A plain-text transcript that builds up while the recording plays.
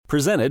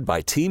Presented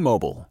by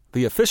T-Mobile,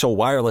 the official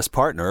wireless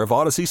partner of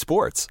Odyssey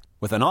Sports.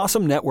 With an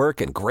awesome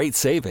network and great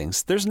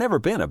savings, there's never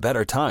been a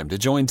better time to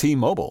join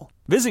T-Mobile.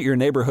 Visit your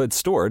neighborhood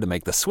store to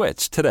make the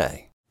switch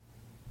today.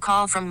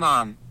 Call from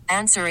mom.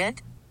 Answer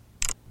it.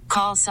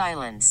 Call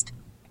silenced.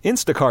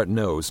 Instacart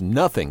knows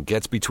nothing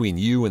gets between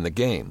you and the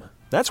game.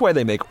 That's why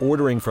they make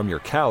ordering from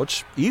your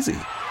couch easy.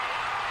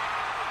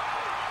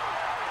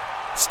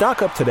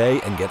 Stock up today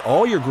and get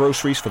all your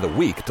groceries for the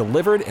week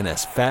delivered in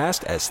as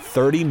fast as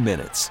 30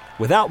 minutes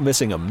without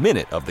missing a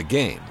minute of the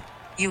game.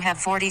 You have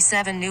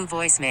 47 new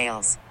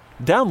voicemails.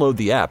 Download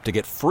the app to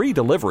get free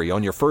delivery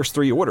on your first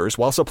 3 orders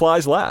while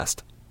supplies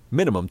last.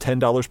 Minimum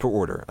 $10 per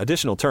order.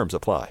 Additional terms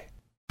apply.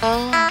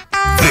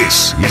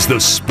 This is the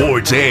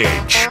Sports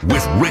Edge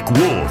with Rick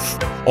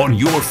Wolf on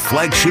your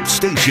flagship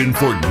station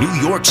for New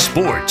York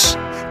sports.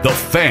 The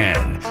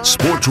Fan,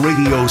 Sports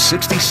Radio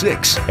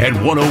 66 and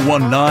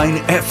 101.9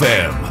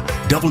 FM,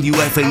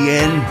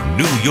 WFAN,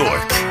 New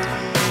York.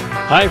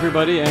 Hi,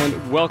 everybody,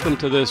 and welcome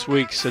to this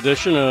week's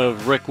edition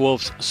of Rick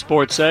Wolf's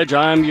Sports Edge.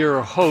 I'm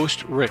your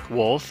host, Rick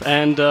Wolf,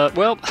 and,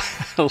 well,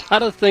 a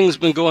lot of things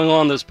been going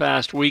on this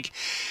past week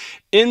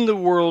in the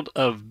world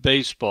of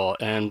baseball,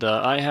 and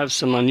I have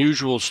some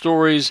unusual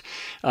stories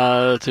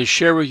to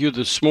share with you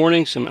this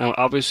morning.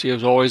 Obviously,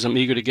 as always, I'm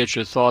eager to get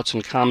your thoughts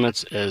and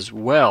comments as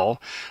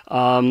well.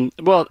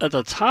 Well, at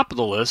the top of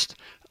the list,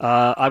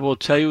 I will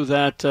tell you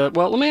that,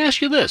 well, let me ask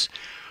you this.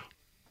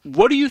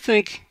 What do you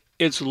think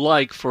it's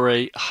like for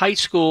a high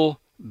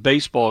school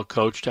baseball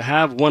coach to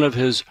have one of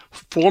his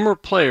former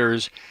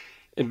players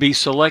be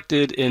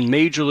selected in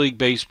Major League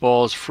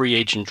Baseball's free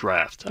agent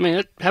draft? I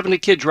mean, having a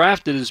kid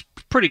drafted is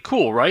pretty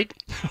cool, right?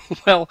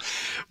 Well,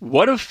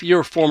 what if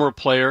your former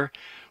player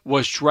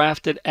was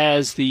drafted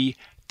as the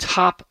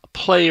top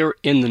player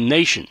in the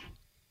nation?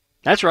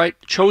 That's right,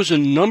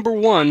 chosen number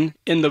 1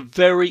 in the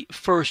very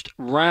first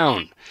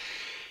round.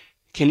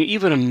 Can you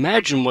even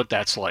imagine what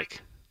that's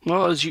like?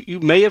 Well, as you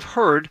may have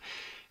heard,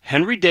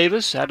 Henry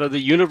Davis out of the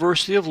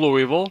University of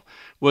Louisville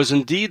was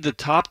indeed the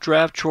top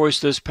draft choice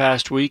this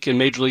past week in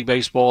Major League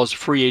Baseball's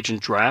free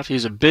agent draft.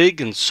 He's a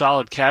big and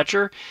solid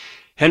catcher.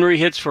 Henry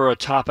hits for a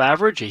top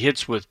average. He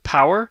hits with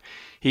power.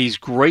 He's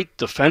great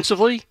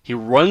defensively. He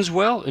runs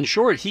well. In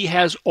short, he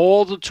has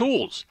all the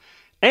tools.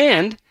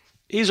 And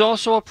he's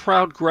also a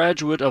proud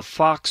graduate of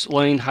Fox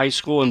Lane High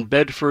School in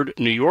Bedford,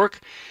 New York,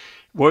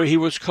 where he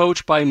was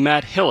coached by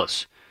Matt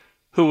Hillis,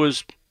 who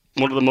was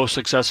one of the most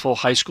successful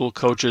high school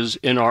coaches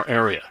in our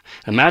area.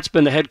 And Matt's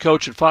been the head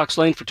coach at Fox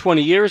Lane for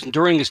 20 years, and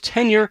during his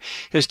tenure,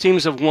 his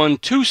teams have won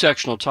 2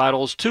 sectional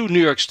titles, 2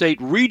 New York State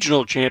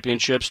regional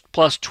championships,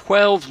 plus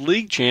 12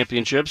 league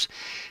championships.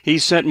 He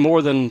sent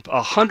more than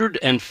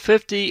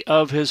 150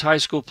 of his high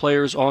school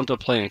players on to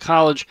play in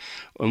college,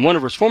 and one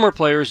of his former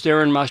players,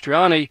 Darren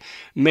Mastriani,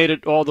 made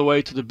it all the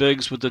way to the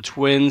bigs with the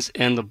Twins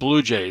and the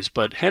Blue Jays.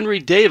 But Henry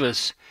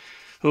Davis,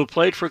 who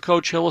played for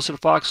Coach Hillis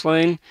at Fox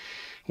Lane,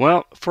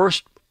 well,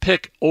 first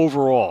pick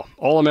overall,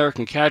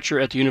 All-American catcher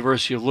at the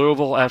University of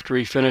Louisville after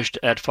he finished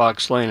at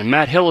Fox Lane. And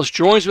Matt Hillis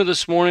joins me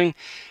this morning.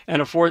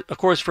 And of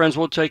course, friends,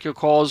 we'll take your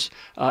calls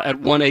at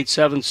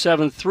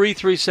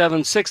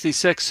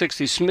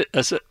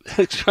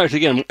 1-877-337-6660. Start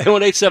again,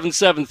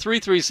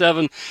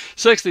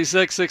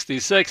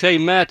 1-877-337-6666. Hey,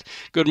 Matt,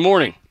 good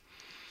morning.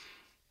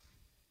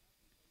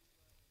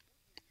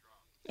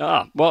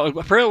 Well,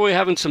 apparently we're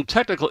having some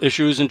technical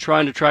issues in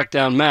trying to track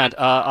down Matt.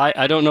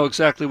 I don't know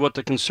exactly what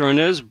the concern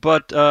is,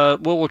 but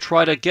we'll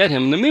try to get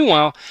him. In the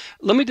meanwhile,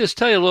 let me just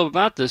tell you a little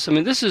about this. I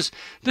mean, this is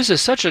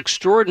such an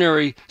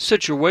extraordinary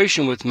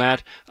situation with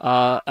Matt,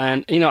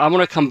 and I'm going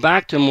to come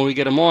back to him when we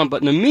get him on.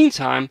 But in the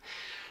meantime,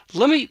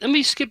 let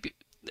me skip.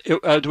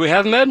 Do we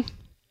have him, Ed?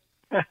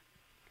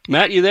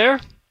 Matt, you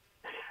there?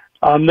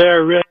 I'm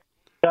there, Rick.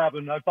 I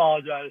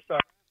apologize.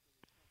 Sorry.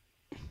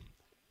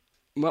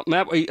 Well,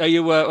 Matt, are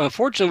you?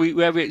 Unfortunately,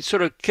 we have it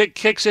sort of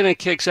kicks in and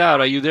kicks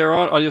out. Are you there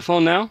on your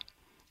phone now?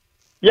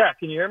 Yeah,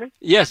 can you hear me?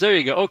 Yes, there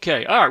you go.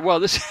 Okay, all right. Well,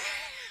 this.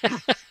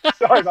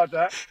 Sorry about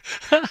that.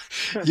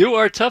 You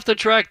are tough to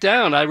track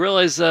down. I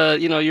realize,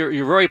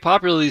 you're very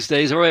popular these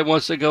days. Everybody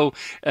wants to go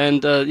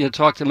and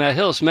talk to Matt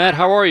Hillis. Matt,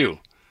 how are you?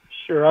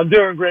 Sure, I'm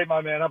doing great, my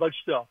man. How about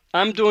yourself?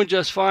 I'm doing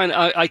just fine.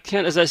 I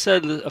can't, as I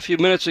said a few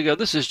minutes ago,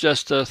 this is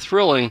just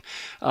thrilling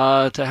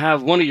to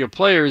have one of your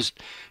players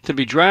to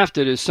be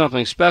drafted is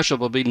something special,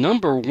 but be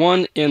number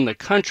 1 in the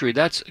country.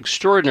 That's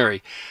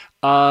extraordinary.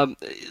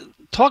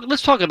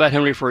 Let's talk about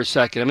Henry for a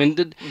second. I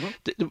mean,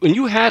 when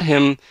you had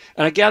him,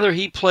 and I gather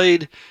he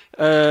played,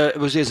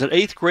 was he as an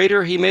 8th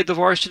grader he made the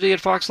varsity at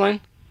Fox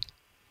Lane?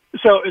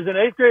 So as an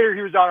 8th grader,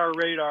 he was on our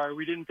radar.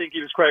 We didn't think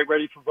he was quite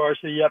ready for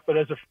varsity yet, but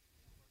as a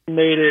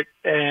made it,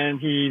 and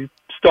he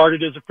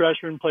started as a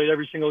freshman, played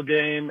every single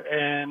game,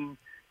 and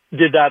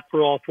did that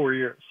for all 4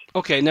 years.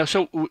 Okay, now,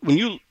 so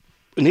when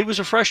he was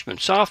a freshman,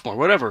 sophomore,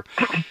 whatever,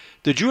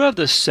 did you have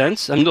the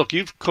sense, and look,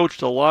 you've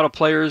coached a lot of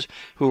players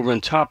who were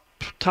in top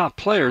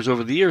players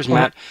over the years,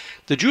 Matt,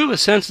 did you have a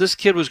sense this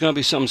kid was going to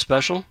be something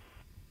special?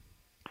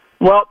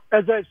 Well,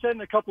 as I've said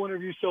in a couple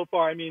interviews so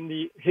far, I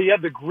mean, he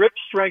had the grip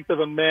strength of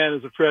a man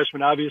as a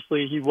freshman.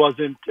 Obviously, he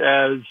wasn't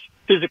as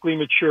physically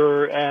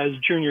mature as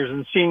juniors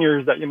and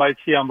seniors that you might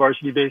see on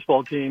varsity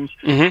baseball teams.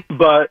 Mm-hmm.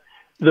 But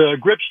the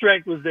grip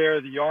strength was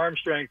there. The arm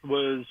strength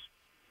was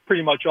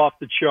pretty much off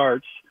the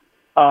charts.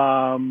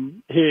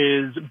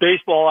 His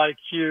baseball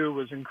IQ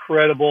was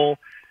incredible.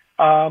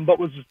 But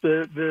was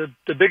the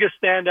biggest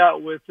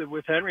standout with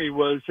Henry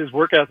was his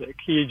work ethic.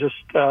 He just,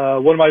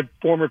 one of my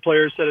former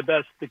players said it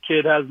best, the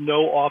kid has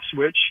no off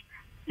switch.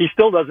 He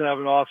still doesn't have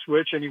an off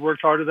switch, and he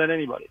worked harder than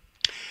anybody.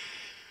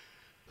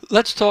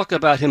 Let's talk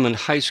about him in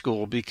high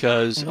school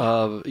because,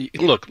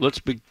 look, let's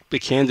be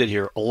candid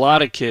here. A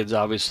lot of kids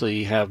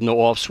obviously have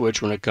no off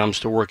switch when it comes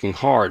to working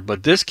hard,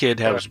 but this kid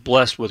was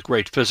blessed with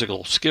great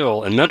physical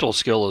skill and mental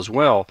skill as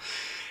well.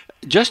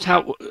 Just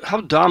how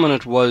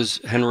dominant was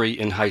Henry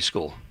in high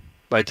school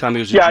by the time he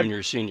was a junior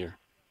or senior?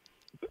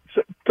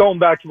 So going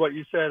back to what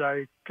you said,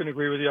 I can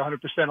agree with you 100%.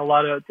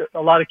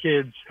 A lot of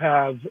kids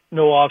have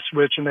no off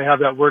switch and they have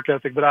that work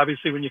ethic, but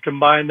obviously when you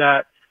combine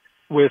that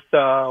with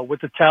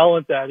the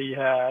talent that he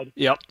had,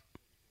 yep,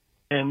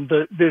 and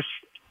this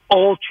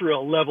ultra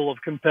level of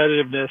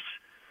competitiveness,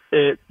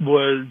 it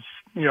was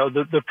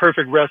the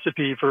perfect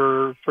recipe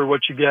for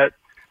what you get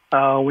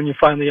when you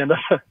finally end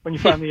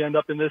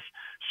up in this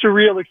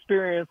surreal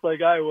experience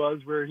like I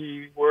was, where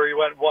he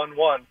went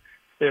 1-1.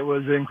 It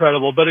was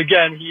incredible. But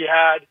again, he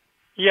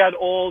had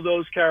all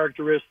those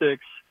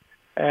characteristics,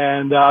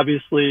 and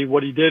obviously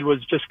what he did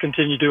was just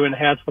continue to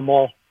enhance them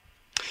all.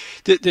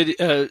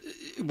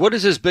 What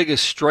is his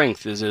biggest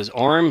strength? Is his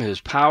arm,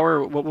 his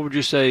power? What would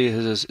you say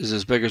is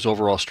his biggest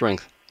overall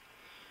strength?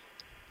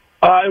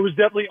 It was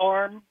definitely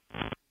arm.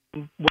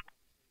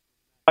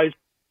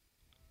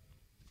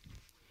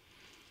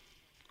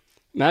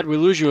 Matt, we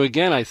lose you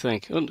again, I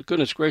think. Oh,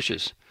 goodness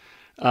gracious.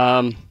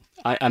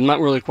 I'm not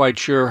really quite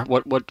sure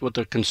what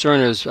the concern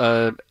is,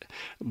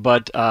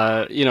 but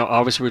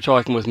obviously we're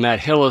talking with Matt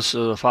Hillis,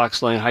 the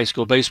Fox Lane High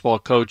School baseball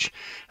coach.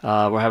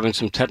 We're having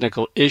some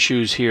technical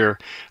issues here.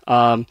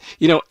 Ed,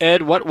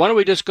 why don't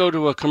we just go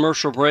to a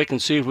commercial break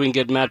and see if we can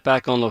get Matt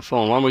back on the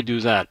phone? Why don't we do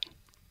that?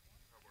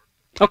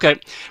 Okay,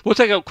 we'll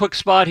take a quick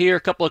spot here,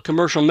 a couple of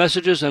commercial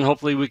messages, and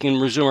hopefully we can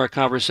resume our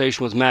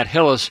conversation with Matt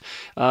Hillis,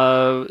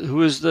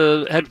 who is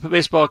the head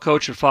baseball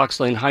coach at Fox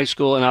Lane High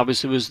School, and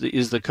obviously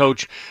is the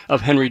coach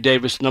of Henry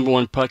Davis,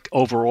 #1 pick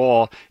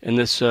overall in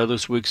this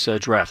week's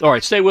draft. All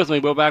right, stay with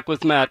me. We'll be back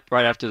with Matt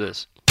right after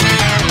this.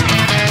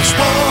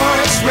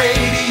 Sports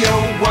Radio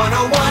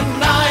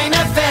 101.9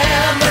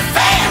 FM, The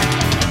Fan,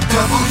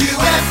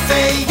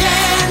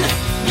 WFAN,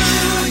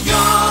 New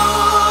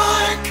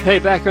York. Hey,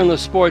 back here on the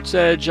Sports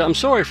Edge. I'm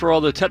sorry for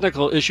all the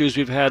technical issues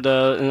we've had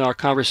in our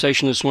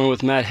conversation this morning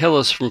with Matt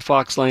Hillis from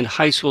Fox Lane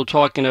High School,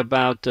 talking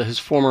about his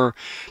former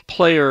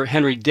player,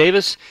 Henry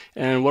Davis,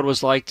 and what it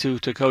was like to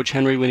coach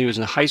Henry when he was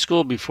in high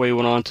school before he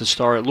went on to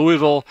star at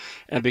Louisville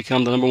and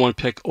become the #1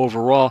 pick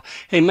overall.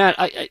 Hey, Matt,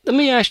 let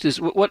me ask you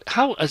this.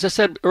 How, as I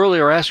said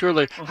earlier,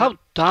 how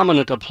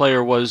dominant a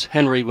player was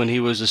Henry when he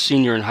was a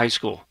senior in high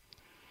school?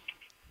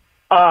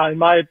 He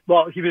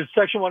was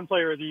Section 1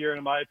 Player of the Year, and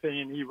in my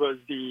opinion, he was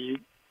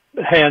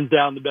hands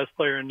down the best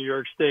player in New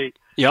York State.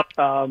 Yep.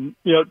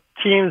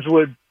 Teams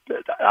would,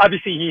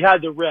 obviously he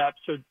had the rep,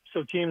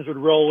 so teams would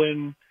roll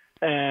in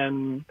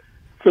and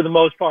for the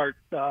most part,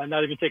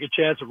 not even take a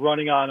chance of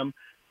running on him.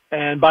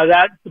 And by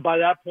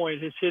that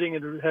point, his hitting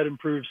had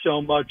improved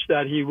so much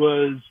that he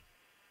was,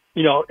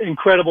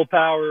 incredible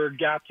power,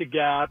 gap to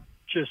gap,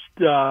 just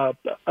a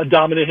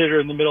dominant hitter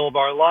in the middle of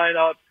our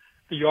lineup.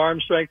 The arm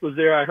strength was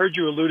there. I heard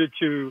you alluded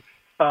to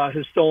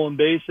his stolen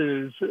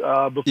bases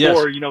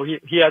before. Yes.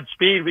 He had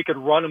speed. We could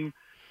run him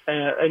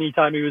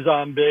anytime he was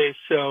on base.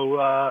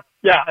 So,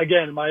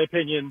 again, in my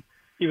opinion,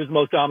 he was the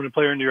most dominant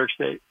player in New York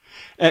State.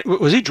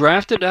 Was he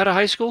drafted out of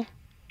high school?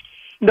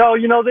 No,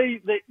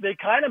 they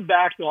kind of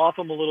backed off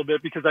him a little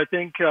bit because I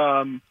think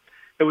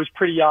it was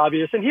pretty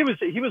obvious. And he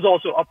was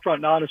also upfront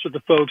and honest with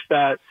the folks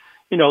that,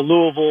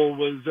 Louisville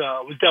was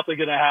definitely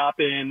going to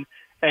happen.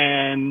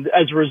 And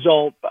as a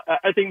result,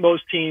 I think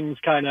most teams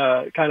kind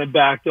of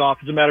backed off.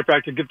 As a matter of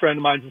fact, a good friend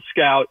of mine's a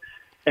scout,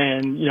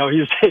 and he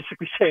was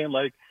basically saying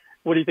like,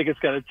 "What do you think it's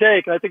going to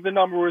take?" And I think the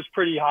number was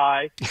pretty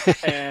high,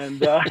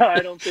 and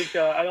I don't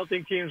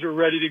think teams were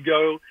ready to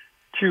go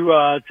to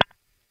us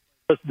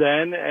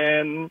then.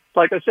 And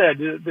like I said,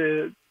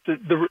 the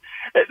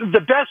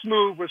best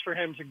move was for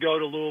him to go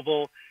to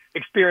Louisville,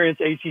 experience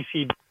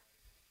ACC,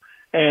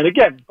 and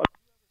again,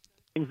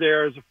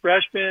 there as a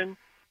freshman.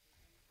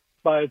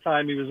 By the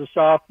time he was a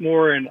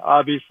sophomore, and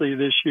obviously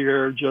this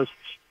year jumped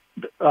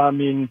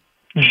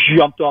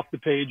off the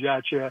page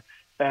at you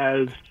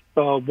as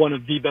one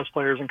of the best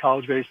players in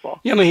college baseball.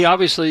 Yeah, I mean, he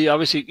obviously,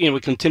 we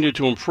continued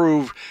to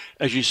improve,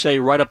 as you say,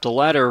 right up the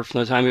ladder from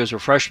the time he was a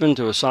freshman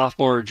to a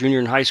sophomore or junior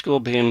in high school,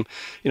 being,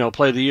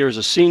 player of the year as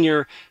a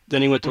senior.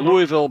 Then he went to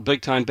Louisville,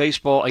 big-time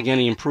baseball. Again,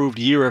 he improved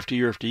year after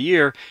year after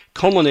year,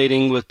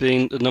 culminating with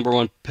being the number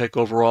one pick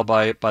overall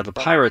by the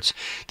Pirates.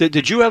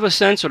 Did you have a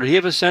sense, or did he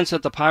have a sense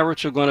that the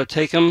Pirates were going to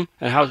take him,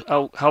 and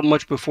how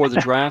much before the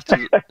draft?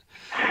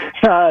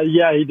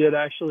 Yeah, he did,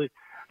 actually.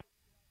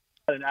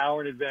 An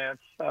hour in advance.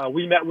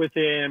 We met with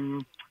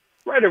him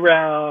right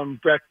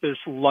around breakfast,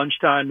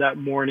 lunchtime that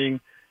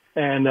morning.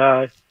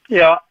 And,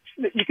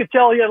 you could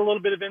tell he had a little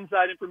bit of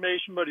inside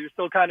information, but he was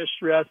still kind of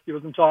stressed. He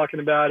wasn't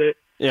talking about it.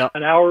 Yeah.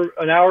 An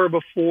hour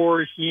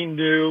before he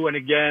knew, and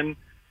again,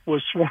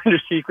 was sworn to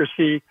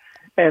secrecy.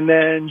 And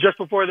then just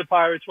before the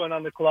Pirates went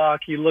on the clock,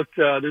 he looked,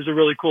 there's a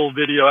really cool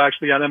video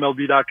actually on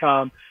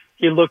MLB.com.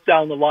 He looked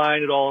down the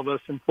line at all of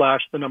us and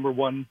flashed the number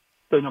one.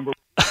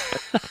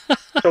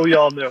 So we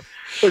all knew.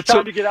 It was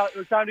time to get out. It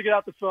was time to get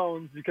out the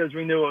phones because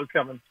we knew it was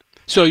coming.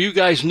 So you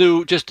guys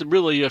knew just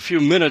really a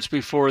few minutes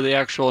before the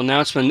actual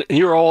announcement, and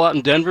you were all out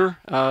in Denver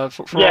for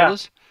all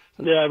this?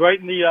 Yeah, right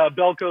in the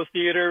Belco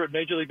Theater,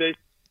 Major League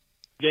Baseball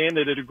game.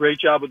 They did a great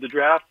job with the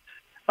draft.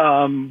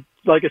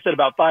 Like I said,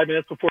 about 5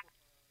 minutes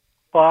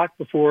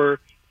before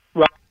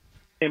Rob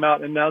came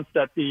out and announced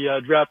that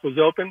the draft was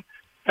open,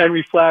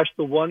 Henry flashed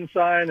the one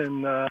sign,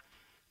 and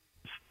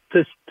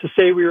to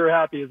say we were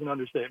happy is an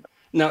understatement.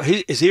 Now,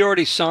 is he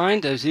already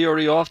signed? Is he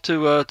already off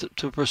to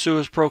pursue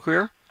his pro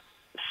career?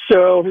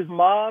 So his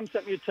mom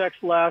sent me a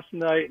text last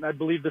night, and I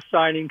believe the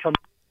signing comes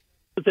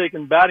to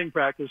taking batting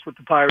practice with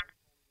the Pirates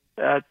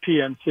at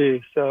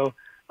PNC. So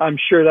I'm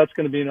sure that's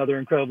going to be another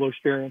incredible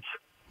experience.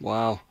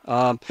 Wow.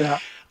 Yeah.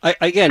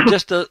 Again,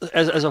 just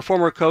as a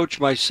former coach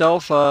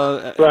myself,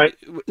 right.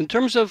 In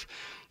terms of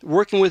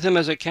working with him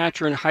as a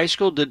catcher in high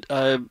school,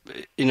 I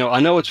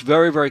know it's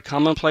very, very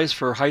commonplace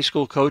for high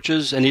school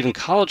coaches and even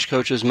college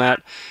coaches,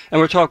 Matt, and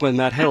we're talking with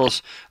Matt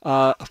Hillis,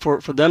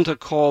 for them to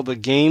call the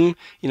game,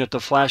 to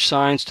flash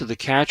signs to the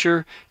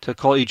catcher, to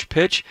call each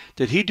pitch.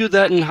 Did he do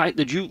that in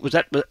was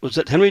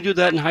that Henry do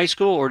that in high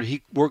school, or did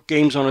he work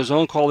games on his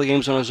own, call the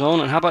games on his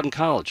own? And how about in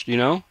college? Do you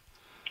know?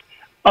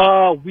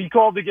 We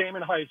called the game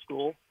in high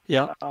school.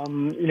 Yeah.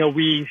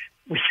 We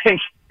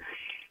think,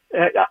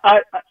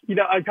 I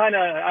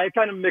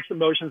kind of mix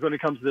emotions when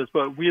it comes to this,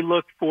 but we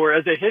look for,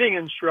 as a hitting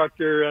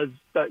instructor, as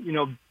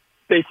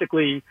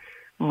basically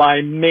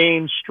my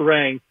main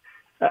strength.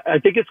 I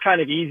think it's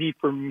kind of easy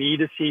for me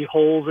to see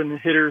holes in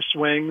hitter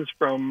swings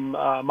from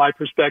my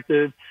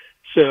perspective.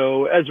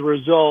 So as a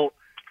result,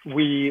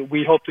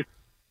 we hope to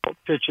call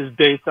pitches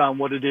based on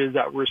what it is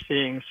that we're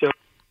seeing. So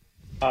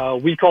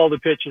we call the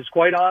pitches.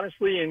 Quite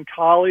honestly, in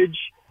college,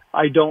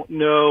 I don't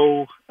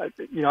know. I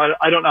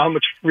don't know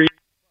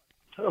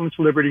how much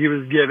liberty he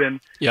was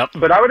given. Yep.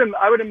 But I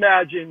would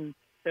imagine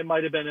it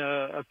might have been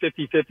a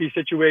 50-50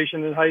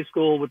 situation in high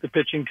school with the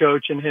pitching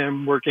coach and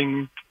him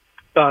working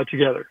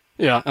together.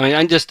 Yeah, I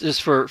mean,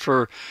 just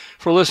for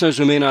listeners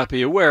who may not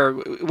be aware,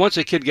 once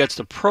a kid gets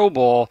to pro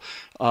ball,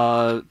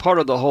 part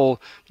of the whole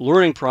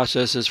learning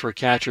process is for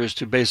catchers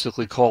to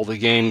basically call the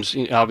games,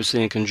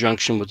 obviously in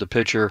conjunction with the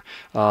pitcher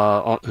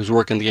who's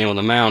working the game on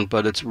the mound.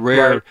 But it's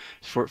rare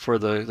for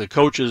the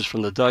coaches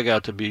from the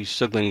dugout to be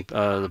signaling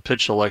the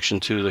pitch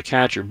selection to the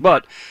catcher.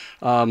 But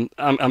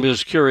I'm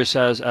just curious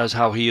as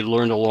how he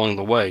learned along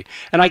the way.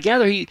 And I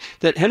gather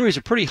that Henry's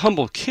a pretty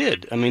humble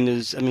kid. I mean,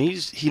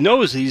 he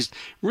knows he's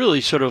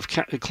really sort of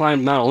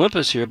climbed Mount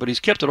Olympus here, but he's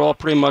kept it all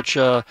pretty much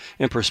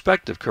in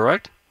perspective,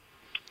 correct?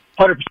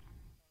 100%.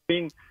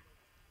 Being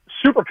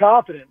super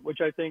confident, which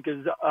I think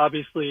is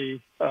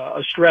obviously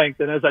a strength.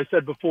 And as I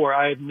said before,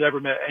 I have never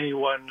met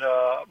anyone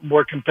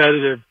more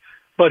competitive.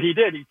 But he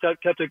did. He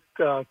kept it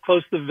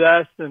close to the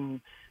vest,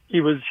 and he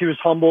was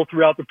humble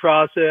throughout the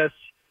process.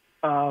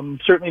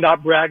 Certainly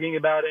not bragging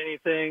about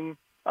anything.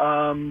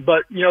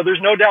 But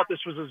there's no doubt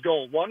this was his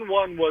goal.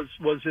 1-1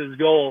 was his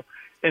goal,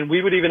 and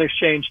we would even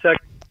exchange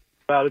texts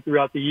about it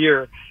throughout the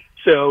year.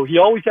 So he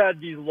always had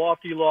these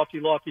lofty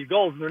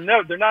goals. And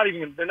they're not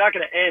going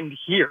to end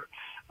here.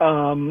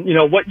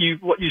 What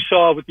you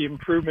saw with the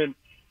improvement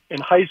in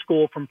high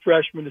school from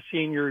freshman to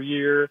senior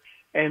year,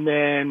 and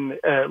then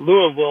at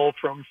Louisville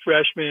from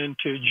freshman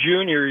to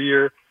junior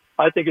year,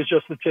 I think it's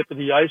just the tip of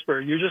the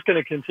iceberg. You're just going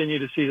to continue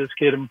to see this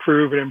kid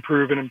improve and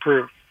improve and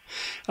improve.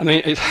 I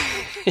mean,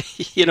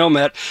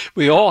 Matt,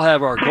 we all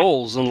have our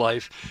goals in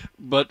life,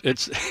 but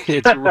it's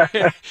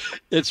rare.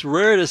 It's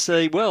rare to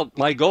say, well,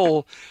 my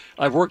goal,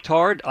 I've worked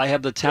hard, I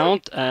have the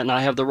talent, and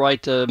I have the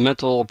right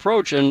mental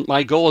approach, and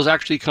my goal has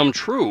actually come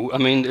true. I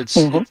mean,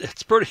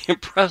 it's pretty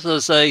impressive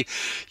to say,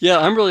 yeah,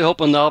 I'm really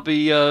hoping I'll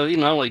be,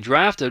 not only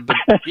drafted, but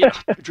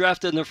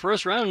drafted in the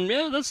first round. And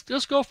yeah,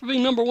 let's go for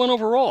being number one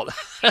overall.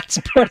 That's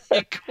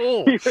pretty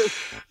cool.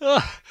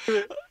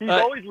 He's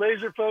always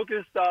laser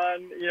focused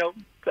on,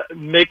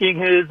 making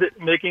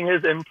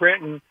his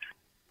imprint and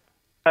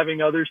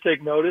having others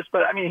take notice.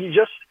 But I mean,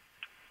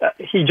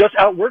 he just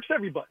outworks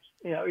everybody.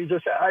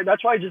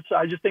 That's why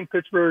I just think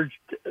Pittsburgh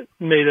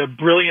made a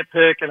brilliant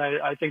pick, and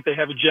I think they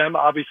have a gem.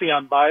 Obviously,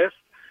 I'm biased,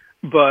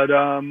 but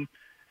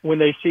when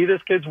they see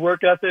this kid's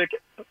work ethic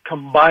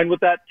combined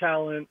with that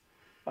talent,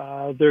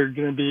 they're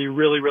going to be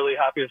really, really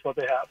happy with what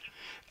they have.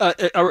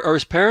 Are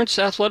his parents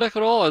athletic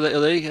at all?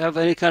 Do they have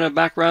any kind of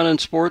background in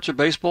sports or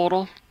baseball at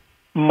all?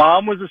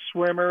 Mom was a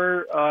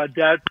swimmer,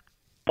 dad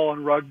football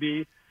and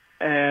rugby,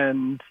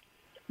 and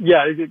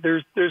yeah,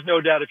 there's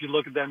no doubt if you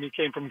look at them, he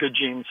came from good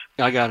genes.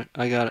 I got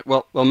it.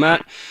 Well,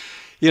 Matt,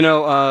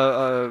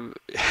 I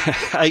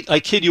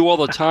kid you all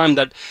the time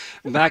that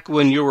back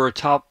when you were a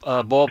top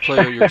ball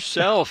player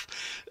yourself,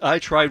 I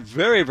tried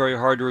very, very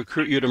hard to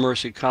recruit you to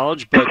Mercy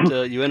College,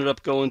 but you ended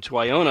up going to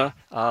Iona.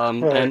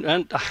 Right.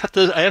 And I have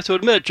to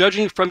admit,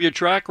 judging from your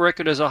track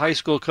record as a high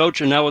school coach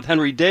and now with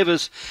Henry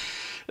Davis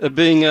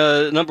being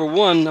number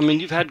one, I mean,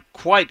 you've had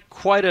quite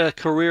a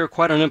career,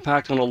 quite an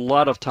impact on a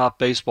lot of top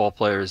baseball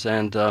players.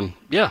 And,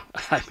 you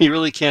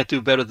really can't do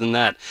better than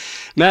that.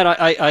 Matt,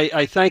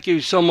 I thank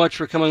you so much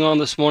for coming on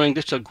this morning.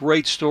 Just a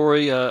great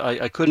story.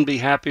 I couldn't be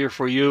happier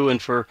for you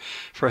and for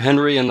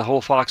Henry and the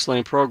whole Fox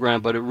Lane program,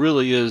 but it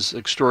really is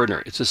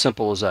extraordinary. It's as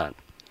simple as that.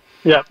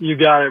 Yeah, you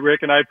got it,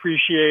 Rick, and I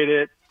appreciate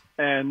it.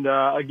 And,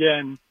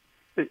 again,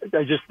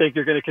 I just think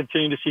you're going to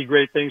continue to see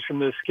great things from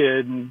this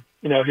kid, and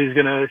he's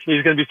going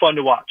to be fun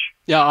to watch.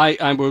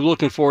 Yeah, we're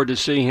looking forward to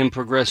seeing him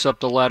progress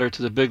up the ladder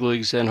to the big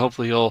leagues, and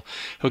hopefully he'll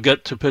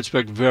get to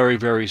Pittsburgh very,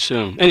 very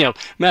soon. Anyhow,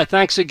 Matt,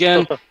 thanks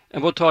again,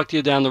 and we'll talk to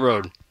you down the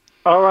road.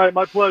 All right,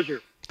 my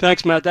pleasure.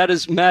 Thanks, Matt. That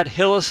is Matt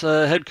Hillis,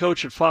 head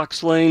coach at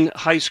Fox Lane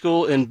High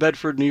School in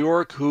Bedford, New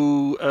York,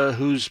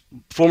 whose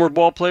former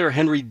ball player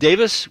Henry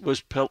Davis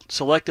was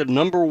selected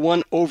number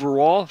 1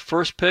 overall,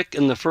 first pick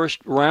in the first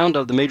round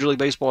of the Major League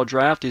Baseball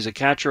draft. He's a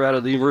catcher out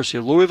of the University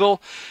of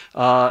Louisville,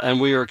 and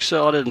we are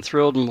excited and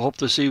thrilled and hope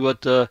to see when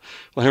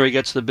Henry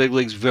gets to the big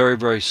leagues very,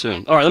 very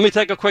soon. All right, let me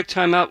take a quick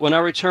time out. When I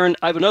return,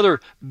 I have another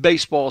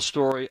baseball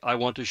story I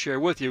want to share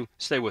with you.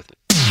 Stay with me.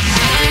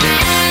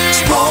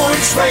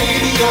 Sports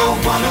Radio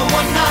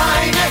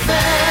 101.9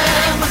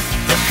 FM.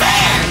 The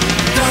Fan.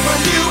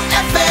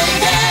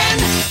 WFAN,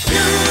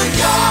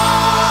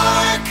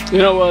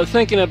 New York.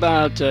 Thinking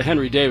about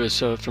Henry Davis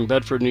from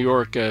Bedford, New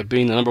York,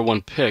 being the number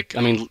 1 pick.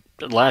 I mean,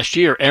 last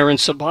year, Aaron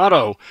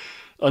Sabato,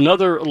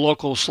 another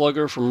local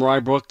slugger from Rye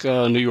Brook,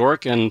 New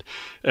York, and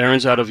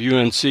Aaron's out of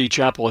UNC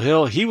Chapel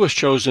Hill. He was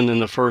chosen in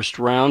the first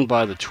round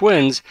by the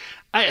Twins.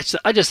 I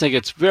just think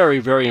it's very,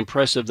 very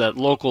impressive that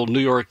local New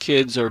York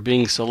kids are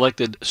being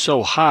selected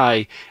so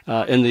high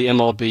in the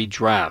MLB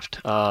draft.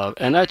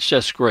 And that's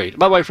just great.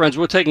 By the way, friends,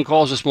 we're taking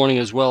calls this morning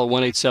as well,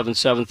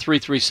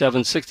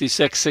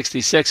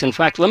 1-877-337-6666. In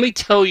fact, let me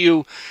tell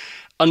you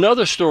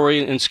another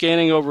story in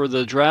scanning over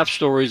the draft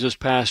stories this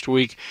past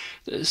week.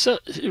 So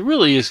it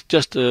really is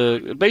just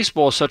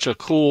baseball is such a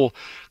cool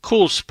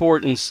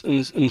sport in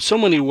so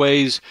many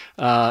ways,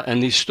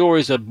 and these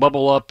stories that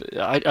bubble up,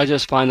 I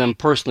just find them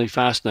personally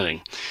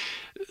fascinating.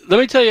 Let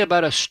me tell you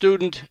about a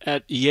student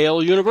at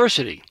Yale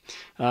University.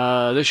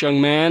 This young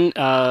man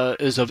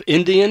is of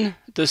Indian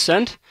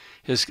descent.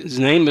 His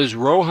name is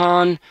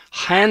Rohan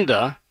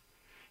Handa,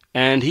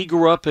 and he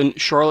grew up in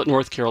Charlotte,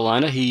 North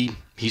Carolina. He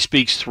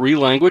speaks 3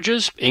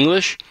 languages,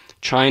 English,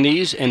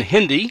 Chinese, and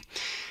Hindi.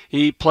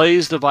 He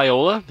plays the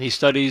viola. He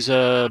studies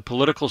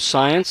political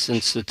science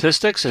and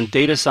statistics and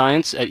data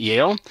science at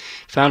Yale.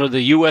 Founded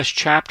the U.S.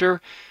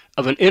 chapter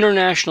of an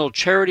international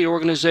charity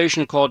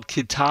organization called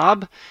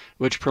Kitab,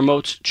 which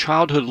promotes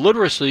childhood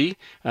literacy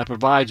and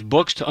provides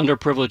books to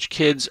underprivileged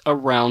kids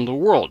around the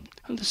world.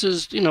 And this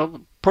is,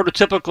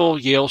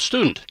 prototypical Yale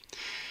student.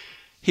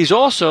 He's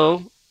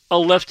also a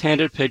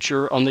left-handed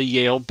pitcher on the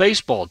Yale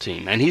baseball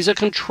team, and he's a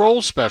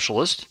control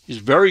specialist. He's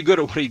very good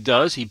at what he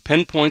does. He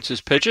pinpoints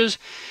his pitches,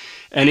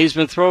 and he's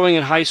been throwing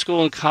in high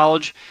school and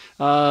college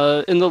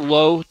in the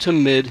low to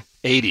mid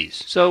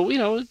 80s. So,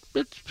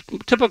 it's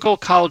typical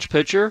college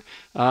pitcher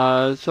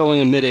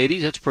throwing in mid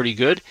 80s. That's pretty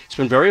good. It's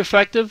been very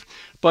effective,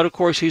 but of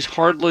course he's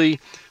hardly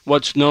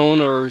what's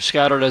known or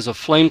scattered as a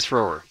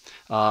flamethrower.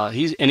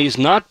 He's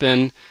not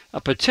been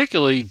a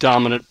particularly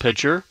dominant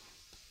pitcher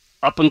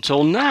up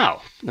until now.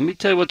 Let me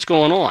tell you what's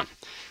going on.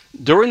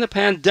 During the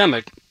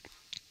pandemic,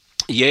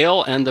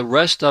 Yale and the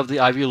rest of the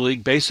Ivy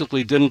League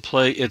basically didn't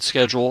play its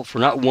schedule for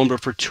not 1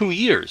 but for 2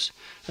 years.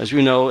 As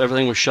we know,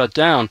 everything was shut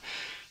down.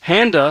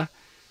 Handa,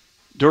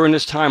 during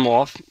this time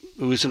off,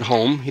 who was at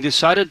home, he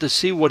decided to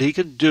see what he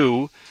could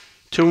do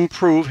to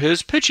improve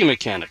his pitching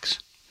mechanics.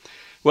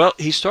 Well,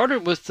 he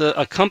started with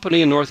a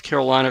company in North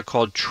Carolina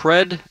called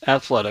Tread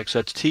Athletics.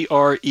 That's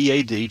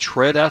T-R-E-A-D,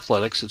 Tread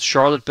Athletics. It's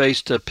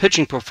Charlotte-based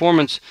pitching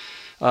performance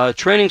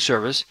training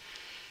service.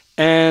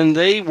 And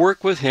they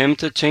work with him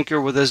to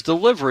tinker with his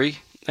delivery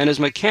and his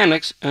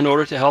mechanics in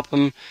order to help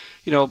him,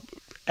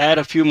 add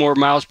a few more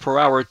miles per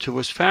hour to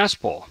his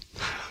fastball.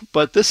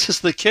 But this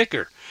is the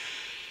kicker.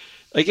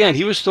 Again,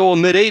 he was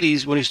throwing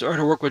mid-80s when he started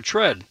to work with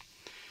Tread.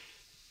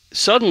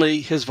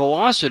 Suddenly, his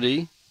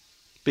velocity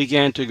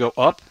began to go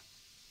up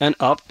and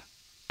up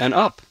and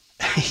up.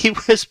 he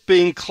was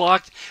being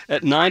clocked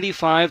at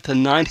 95 to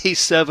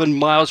 97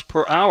 miles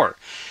per hour.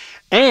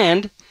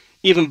 And,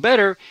 even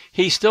better,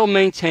 he still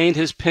maintained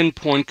his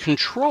pinpoint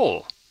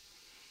control.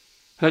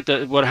 In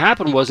fact, what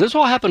happened was, this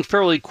all happened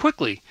fairly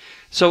quickly.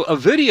 So a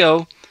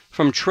video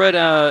from Tread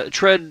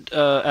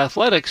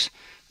Athletics,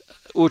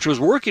 which was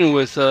working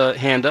with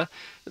Handa,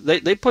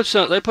 they put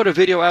a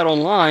video out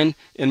online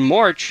in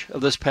March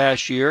of this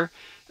past year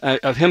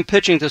of him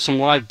pitching to some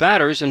live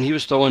batters, and he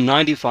was throwing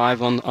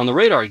 95 on the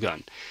radar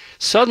gun.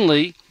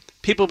 Suddenly,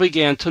 people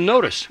began to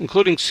notice,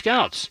 including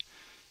scouts.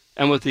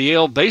 And with the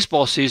Yale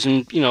baseball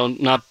season,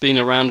 not being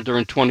around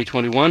during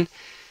 2021,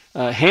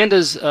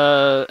 Handa's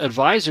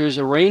advisors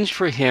arranged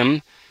for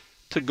him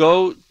to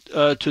go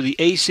to the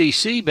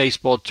ACC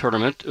baseball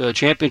tournament,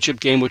 championship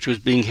game, which was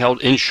being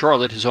held in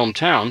Charlotte, his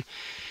hometown,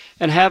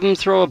 and have him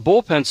throw a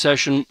bullpen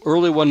session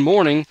early one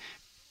morning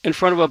in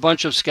front of a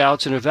bunch of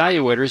scouts and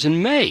evaluators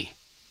in May.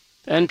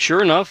 And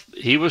sure enough,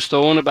 he was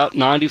throwing about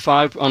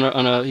 95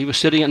 he was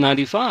sitting at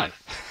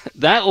 95.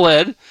 That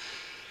led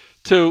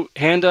to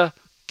Handa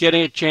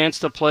getting a chance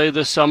to play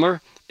this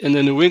summer in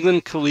the New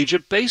England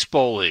Collegiate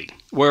Baseball League,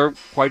 where,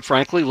 quite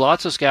frankly,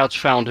 lots of scouts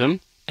found him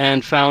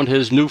and found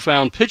his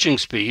newfound pitching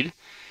speed.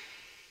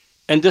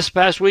 And this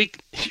past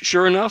week,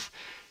 sure enough,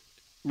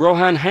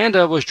 Rohan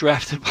Handa was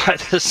drafted by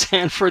the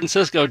San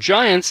Francisco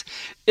Giants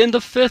in the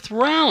 5th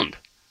round.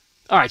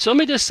 All right, so let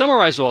me just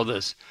summarize all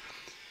this.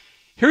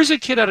 Here's a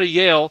kid out of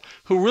Yale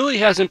who really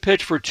hasn't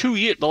pitched for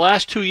the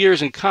last 2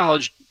 years in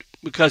college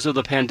because of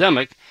the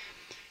pandemic,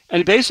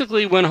 and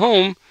basically went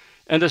home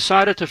and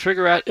decided to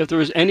figure out if there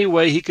was any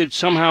way he could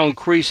somehow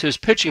increase his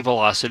pitching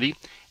velocity,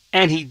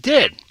 and he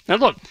did. Now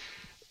look,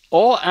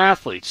 all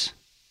athletes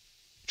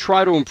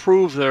try to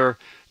improve their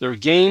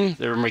game,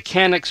 their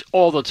mechanics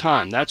all the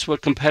time. That's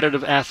what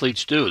competitive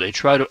athletes do. They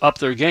try to up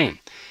their game.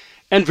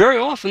 And very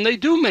often they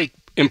do make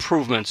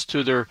improvements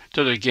to their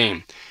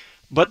game.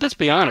 But let's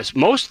be honest,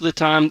 most of the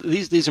time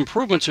these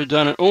improvements are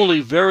done in only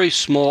very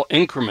small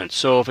increments.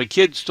 So if a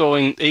kid's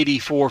throwing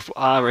 84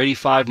 or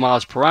 85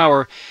 miles per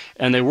hour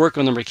and they work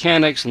on their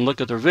mechanics and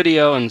look at their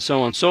video and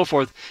so on and so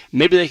forth,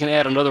 maybe they can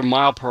add another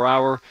mile per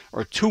hour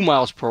or 2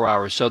 miles per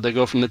hour. So they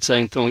go from, let's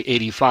say, throwing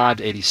 85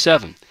 to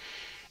 87.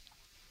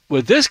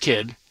 With this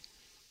kid,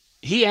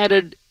 he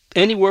added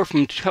anywhere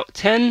from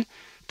 10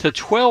 to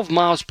 12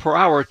 miles per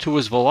hour to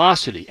his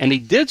velocity, and he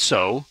did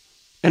so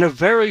in a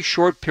very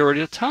short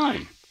period of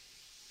time.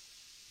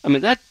 I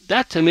mean,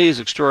 that to me is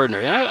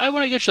extraordinary. And I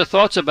want to get your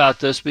thoughts about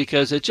this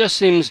because it just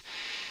seems,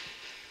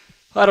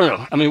 I don't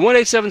know. I mean,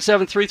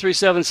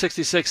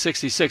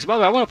 1-877-337-6666. By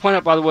the way, I want to point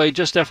out, by the way,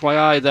 just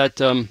FYI, that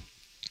the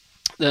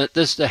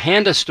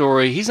Handa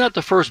story, he's not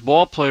the first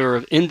ball player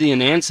of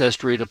Indian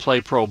ancestry to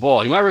play pro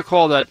ball. You might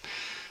recall that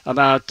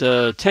about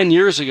 10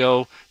 years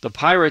ago, the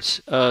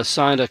Pirates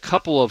signed a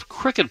couple of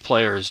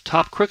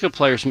top cricket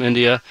players from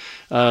India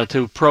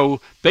to pro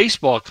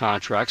baseball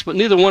contracts, but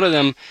neither one of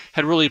them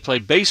had really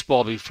played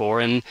baseball before,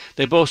 and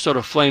they both sort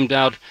of flamed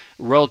out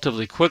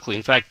relatively quickly.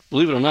 In fact,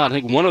 believe it or not, I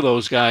think one of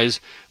those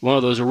guys, one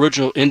of those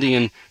original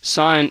Indian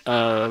signed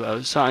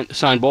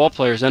ball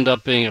players, ended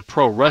up being a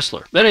pro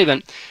wrestler. But in any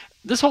event,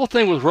 this whole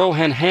thing with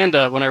Rohan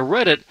Handa, when I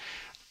read it,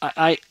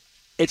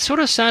 it sort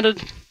of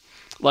sounded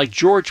like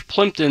George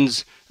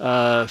Plimpton's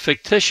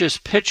fictitious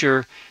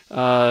pitcher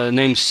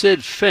named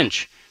Sid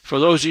Finch. For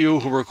those of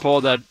you who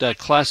recall that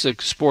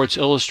classic Sports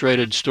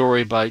Illustrated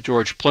story by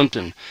George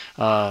Plimpton,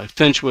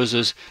 Finch was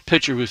this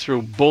pitcher who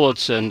threw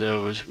bullets, and it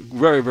was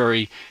very,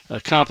 very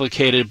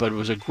complicated, but it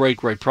was a great,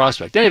 great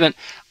prospect. In any event,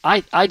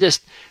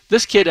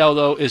 this kid,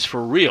 although, is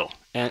for real.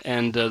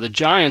 And the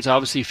Giants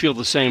obviously feel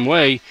the same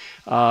way.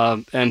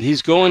 And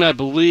he's going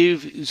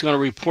to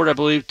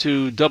report,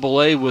 to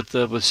Double-A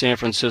with San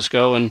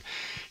Francisco. And,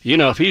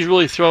 if he's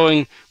really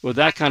throwing with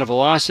that kind of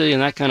velocity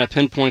and that kind of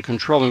pinpoint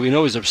control, and we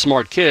know he's a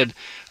smart kid,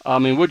 I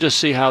mean, we'll just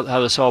see how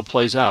this all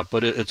plays out.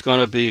 But it's going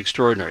to be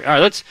extraordinary. All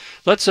right,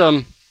 let's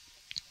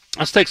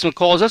take some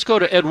calls. Let's go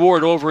to Ed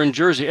Ward over in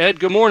Jersey. Ed,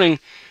 good morning.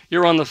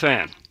 You're on the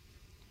Fan.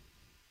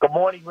 Good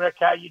morning, Rick.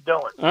 How you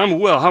doing? I'm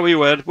well. How are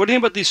you, Ed? What do you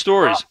think about these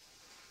stories?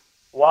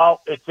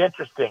 Well, it's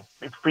interesting.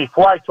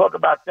 Before I talk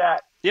about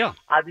that, yeah,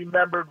 I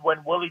remembered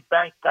when Willie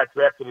Banks got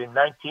drafted in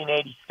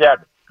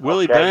 1987.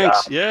 Willie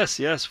Banks, yes,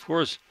 of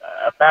course.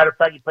 Matter of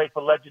fact, he played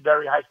for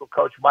legendary high school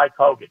coach Mike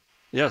Hogan.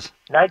 Yes.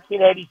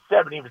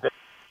 1987, he was a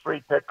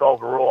 3 pick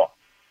overall.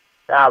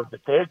 Now,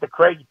 here's the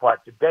crazy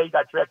part. The day he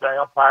got drafted, I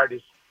umpired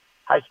his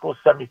high school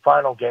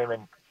semifinal game,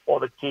 and all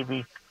the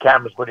TV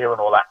cameras were there and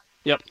all that.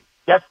 Yep.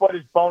 Guess what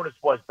his bonus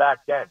was back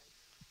then?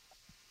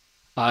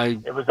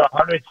 It was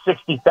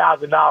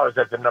 $160,000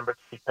 as the number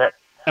 3 pick.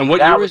 And what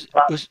year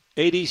was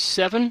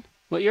 87?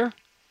 What year?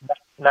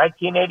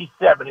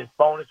 1987. His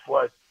bonus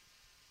was,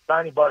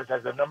 signing bonus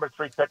as the number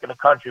 3 pick in the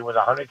country was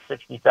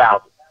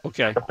 $160,000.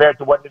 Okay. Compared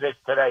to what it is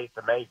today, it's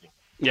amazing.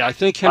 Yeah, I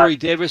think Henry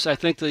Davis. I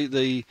think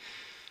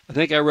I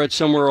think I read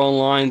somewhere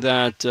online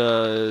that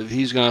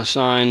he's going to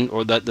sign,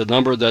 or that the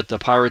number that the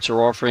Pirates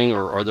are offering,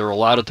 or they're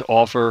allowed to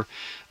offer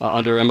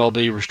under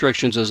MLB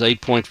restrictions, is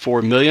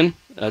 $8.4 million.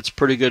 That's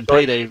pretty good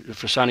payday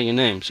for signing your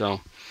name.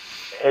 So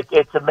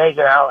it's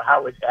amazing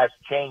how it has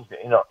changed,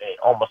 in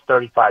almost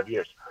 35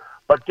 years.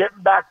 But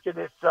getting back to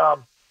this, the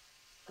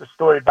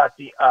story about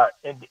the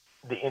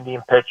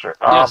Indian pitcher.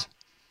 Yes.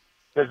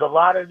 There's a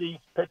lot of these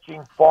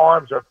pitching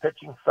farms or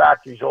pitching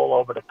factories all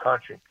over the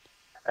country.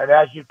 And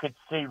as you could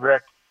see,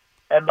 Rick,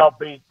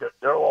 MLB,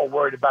 they're all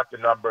worried about the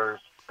numbers,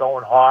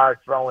 going hard,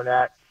 throwing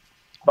that.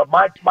 But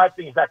my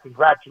thing is that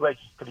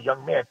congratulations to the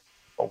young man.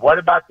 But what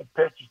about the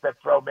pitchers that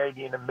throw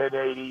maybe in the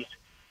mid-80s,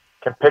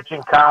 can pitch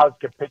in college,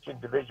 can pitch in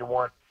Division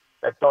I,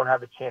 that don't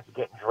have a chance of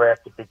getting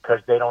drafted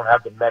because they don't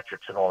have the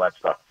metrics and all that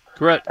stuff?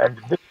 Correct. And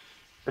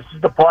this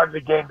is the part of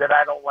the game that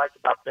I don't like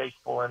about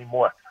baseball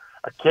anymore.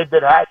 A kid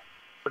that has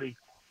somebody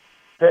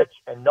pitch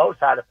and knows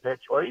how to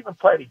pitch or even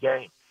play the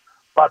game,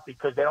 but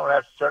because they don't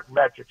have certain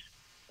metrics,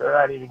 they're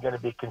not even going to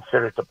be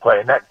considered to play.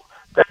 And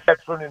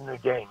that's ruining the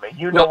game.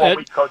 And what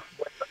we coach.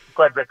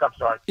 Go ahead, Rick. I'm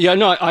sorry. Yeah,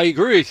 no, I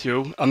agree with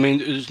you. I mean,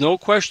 there's no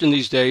question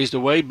these days, the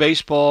way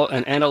baseball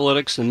and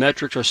analytics and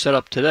metrics are set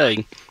up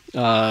today,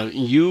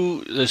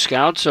 the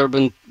scouts have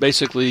been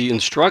basically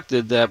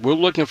instructed that we're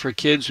looking for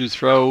kids who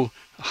throw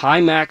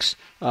high max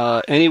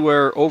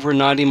anywhere over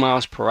 90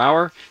 miles per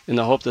hour in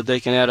the hope that they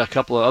can add a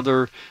couple of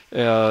other,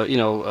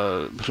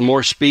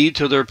 more speed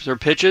to their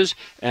pitches.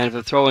 And if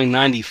they're throwing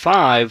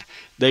 95,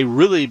 they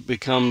really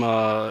become,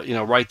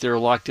 right there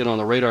locked in on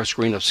the radar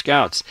screen of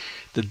scouts.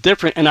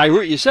 And I hear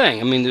what you're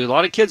saying. I mean, there's a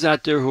lot of kids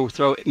out there who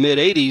throw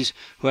mid-80s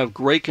who have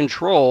great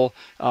control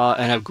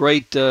and have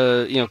great,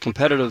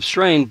 competitive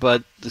strain,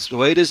 but the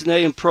way it is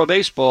today in pro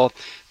baseball,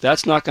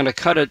 that's not going to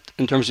cut it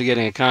in terms of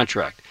getting a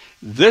contract.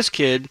 This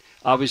kid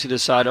obviously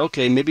decided,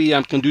 okay, maybe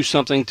I can do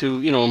something to,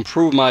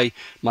 improve my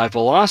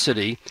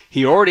velocity.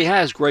 He already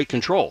has great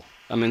control.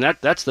 I mean,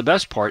 that's the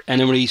best part.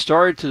 And then when he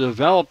started to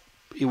develop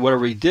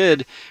whatever he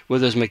did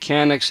with his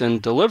mechanics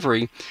and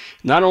delivery,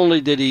 not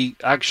only did he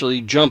actually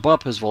jump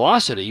up his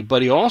velocity,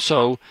 but he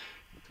also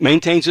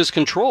maintains his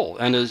control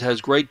and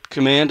has great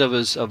command of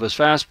his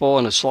fastball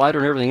and his slider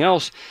and everything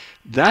else.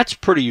 That's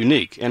pretty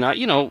unique. And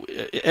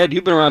Ed,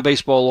 you've been around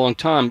baseball a long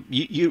time.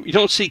 You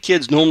don't see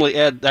kids normally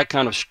add that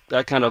kind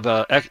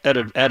of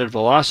added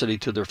velocity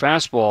to their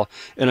fastball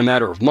in a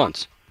matter of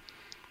months.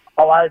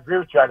 Oh, I agree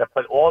with you on that.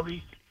 But all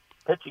these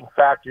pitching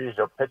factories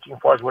or pitching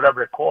farms,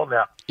 whatever they're called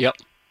now, yep,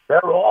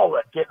 they're all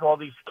getting all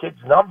these kids'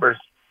 numbers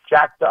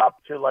jacked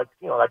up to like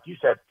you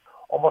said,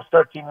 almost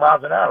 13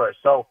 miles an hour.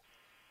 So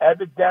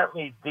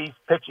evidently these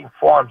pitching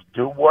farms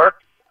do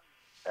work,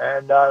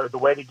 and the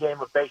way the game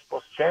of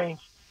baseball's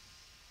changed,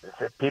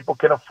 if people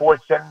can afford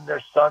sending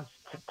their sons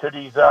to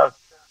these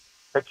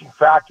pitching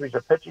factories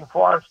or pitching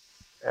farms,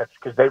 it's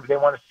because they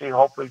want to see,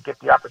 hopefully, get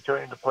the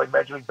opportunity to play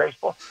Major League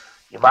Baseball.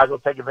 You might as well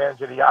take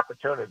advantage of the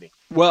opportunity.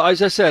 Well,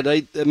 as I said,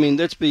 I mean,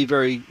 let's be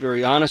very,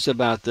 very honest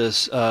about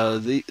this.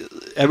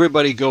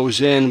 Everybody goes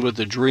in with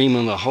the dream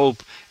and the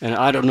hope, and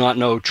I do not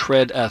know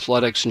Tread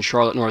Athletics in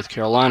Charlotte, North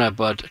Carolina,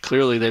 but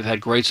clearly they've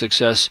had great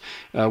success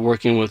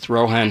working with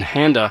Rohan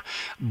Handa.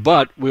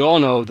 But we all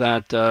know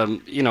that,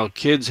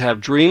 kids have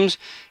dreams.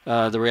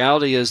 The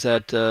reality is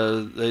that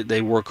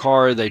they work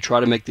hard, they try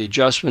to make the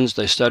adjustments,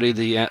 they study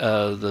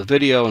the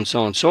video and so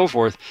on and so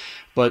forth.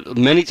 But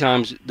many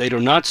times they do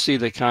not see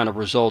the kind of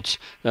results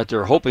that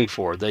they're hoping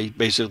for. They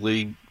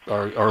basically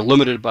are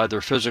limited by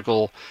their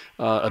physical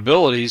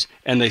abilities,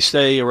 and they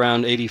stay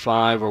around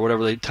 85 or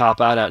whatever they top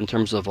out at in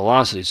terms of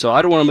velocity. So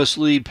I don't want to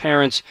mislead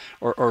parents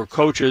or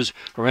coaches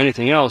or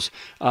anything else.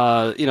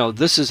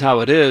 This is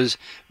how it is.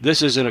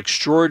 This is an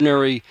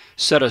extraordinary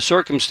set of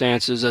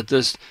circumstances that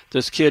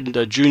this kid,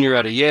 junior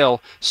out of Yale,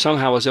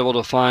 somehow was able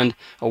to find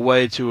a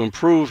way to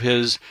improve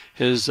his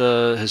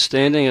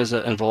standing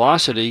and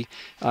velocity,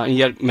 and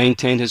yet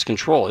maintain his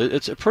control.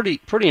 It's a pretty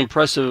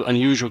impressive,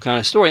 unusual kind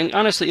of story. And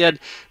honestly, Ed,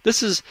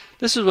 this is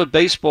what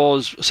baseball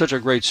is such a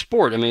great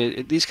sport. I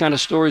mean, these kind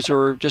of stories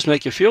just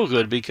make you feel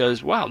good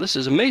because, wow, this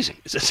is amazing.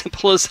 It's as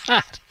simple as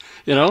that,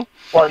 Well,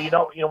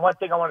 one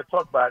thing I want to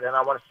talk about, and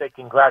I want to say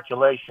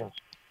congratulations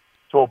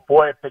to a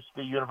boy that pitched at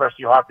the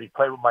University of Harvard. He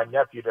played with my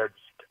nephew there,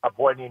 a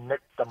boy named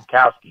Nick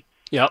Domkowski.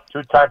 Yep.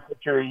 2-time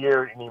pitcher of the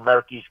year in the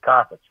America East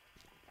Conference.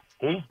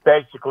 He's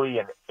basically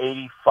an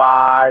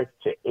 85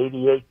 to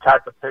 88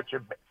 type of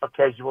pitcher,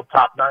 occasional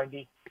top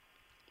 90.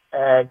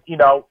 And,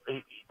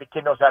 the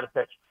kid knows how to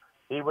pitch.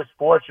 He was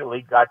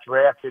fortunately got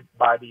drafted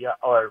by he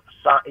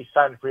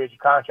signed a free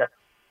agent contract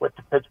with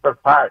the Pittsburgh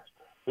Pirates.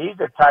 He's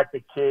the type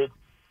of kid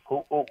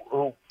who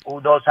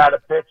knows how to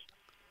pitch.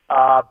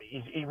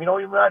 He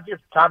reminds you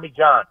of Tommy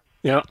John.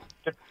 Yeah.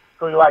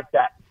 Typically like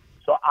that.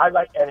 So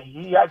and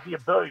he has the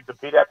ability to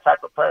be that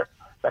type of player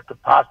that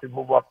could possibly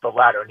move up the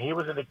ladder. And he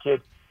was a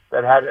kid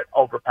that had an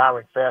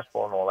overpowering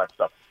fastball and all that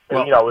stuff.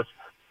 And, it's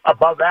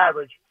above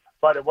average,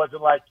 but it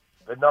wasn't like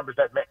the numbers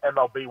that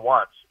MLB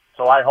wants.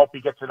 So I hope he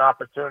gets an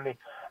opportunity,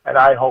 and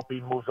I hope he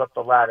moves up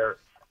the ladder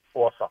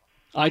also.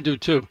 I do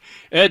too.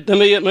 Ed, let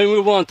me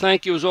move on.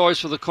 Thank you as always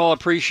for the call.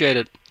 Appreciate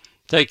it.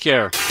 Take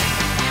care.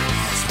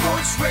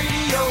 Sports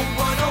Radio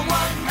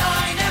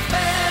 101.9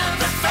 FM,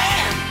 The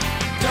Fan,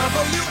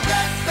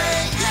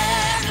 WFAN,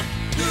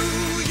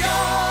 New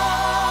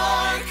York.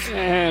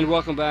 And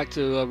welcome back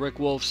to Rick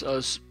Wolf's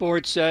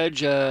Sports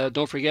Edge.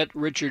 Don't forget,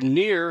 Richard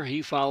Neer,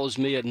 he follows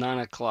me at 9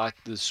 o'clock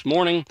this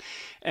morning.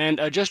 And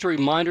just a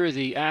reminder,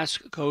 the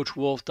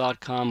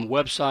AskCoachWolf.com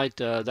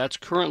website, that's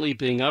currently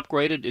being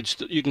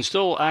upgraded. You can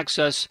still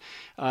access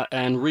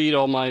and read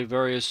all my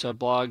various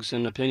blogs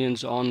and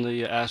opinions on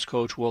the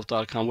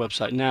AskCoachWolf.com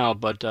website now,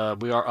 but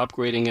we are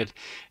upgrading it,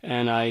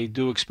 and I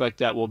do expect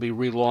that will be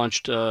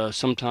relaunched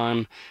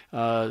sometime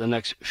the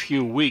next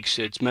few weeks.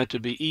 It's meant to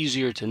be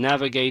easier to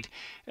navigate,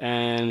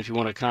 and if you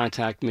want to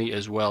contact me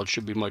as well, it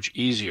should be much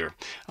easier.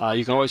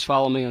 You can always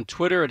follow me on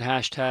Twitter at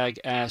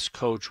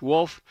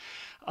 #AskCoachWolf.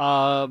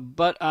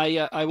 But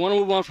I want to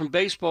move on from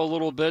baseball a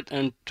little bit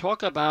and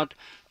talk about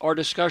our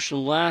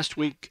discussion last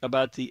week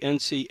about the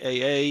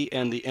NCAA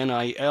and the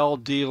NIL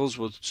deals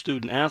with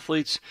student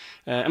athletes.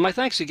 And my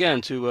thanks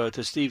again to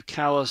Steve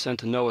Callis and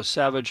to Noah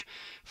Savage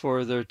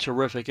for their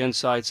terrific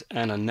insights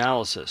and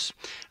analysis.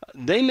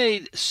 They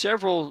made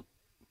several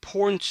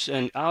points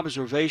and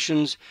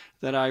observations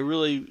that I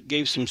really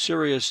gave some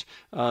serious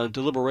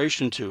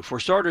deliberation to. For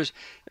starters,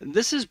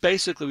 this is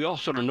basically, we all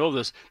sort of know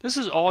this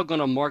is all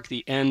going to mark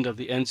the end of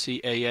the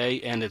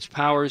NCAA and its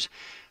powers.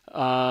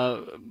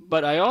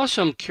 But I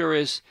also am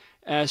curious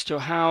as to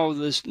how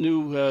this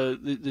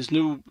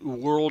new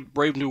world,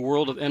 brave new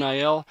world of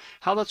NIL,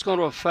 how that's going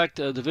to affect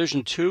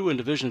Division II and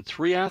Division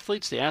III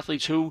athletes, the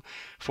athletes who,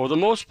 for the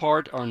most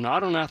part, are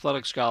not on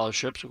athletic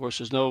scholarships. Of course,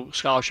 there's no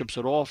scholarships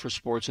at all for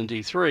sports in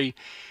D3,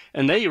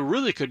 and they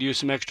really could use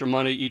some extra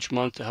money each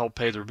month to help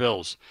pay their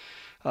bills.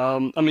 I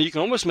mean, you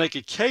can almost make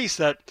a case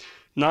that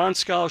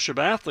non-scholarship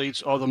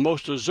athletes are the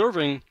most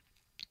deserving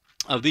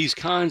of these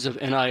kinds of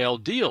NIL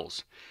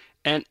deals.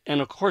 And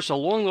of course,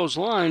 along those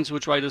lines,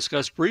 which I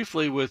discussed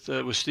briefly with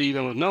Steve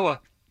and with Noah,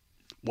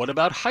 what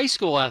about high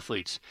school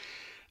athletes?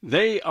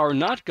 They are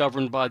not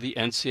governed by the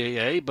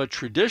NCAA, but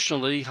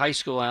traditionally, high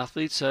school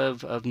athletes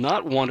have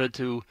not wanted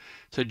to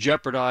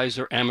jeopardize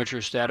their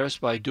amateur status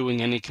by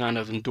doing any kind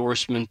of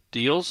endorsement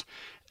deals.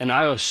 And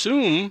I would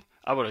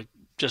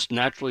just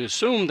naturally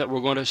assume that we're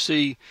going to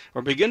see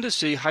or begin to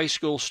see high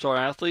school star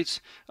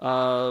athletes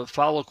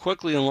follow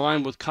quickly in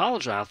line with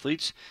college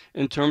athletes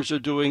in terms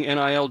of doing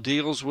NIL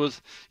deals with,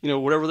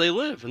 wherever they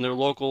live in their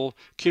local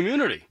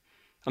community.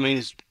 I mean,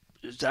 is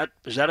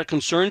that a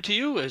concern to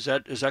you? Is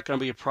that going to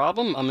be a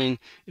problem? I mean,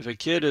 if a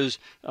kid is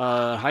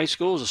high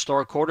school, is a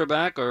star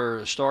quarterback or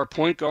a star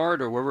point guard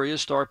or wherever he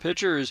is, star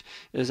pitcher, is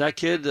that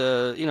kid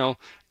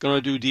going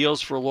to do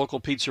deals for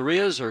local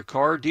pizzerias or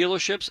car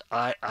dealerships?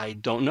 I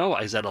don't know.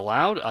 Is that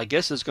allowed? I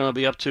guess it's going to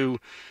be up to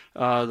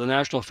the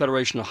National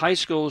Federation of High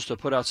Schools to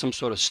put out some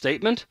sort of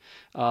statement.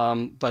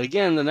 But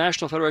again, the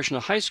National Federation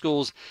of High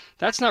Schools,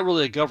 that's not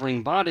really a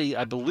governing body.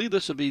 I believe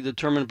this will be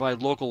determined by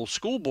local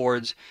school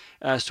boards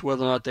as to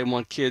whether or not they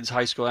want kids,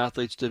 high school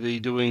athletes, to be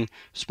doing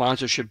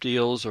sponsorship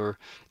deals or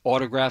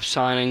autograph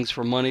signings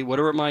for money,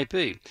 whatever it might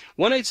be.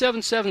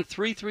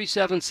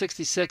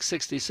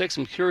 1-877-337-6666.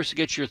 I'm curious to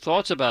get your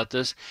thoughts about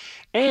this.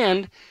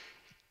 And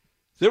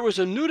there was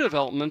a new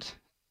development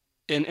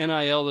in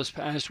NIL this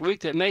past week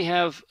that may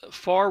have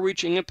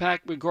far-reaching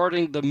impact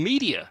regarding the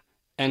media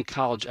and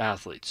college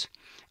athletes.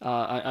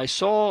 I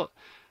saw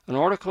an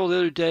article the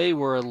other day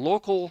where a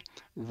local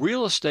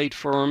real estate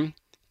firm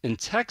in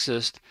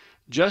Texas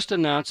just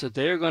announced that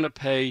they are going to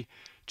pay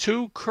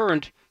two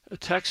current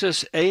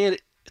Texas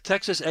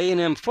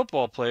A&M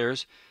football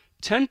players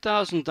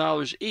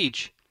 $10,000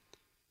 each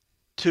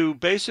to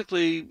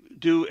basically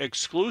do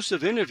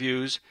exclusive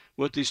interviews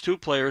with these two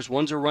players.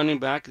 One's a running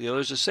back, the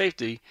other's a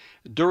safety,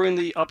 during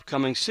the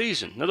upcoming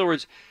season. In other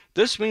words,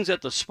 this means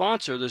that the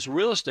sponsor, this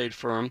real estate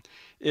firm,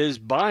 is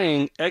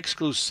buying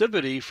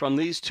exclusivity from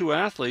these two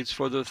athletes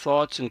for their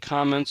thoughts and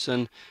comments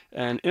and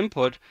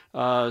input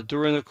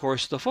during the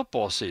course of the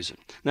football season.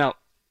 Now,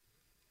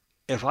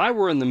 if I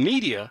were in the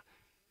media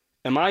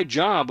and my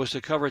job was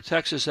to cover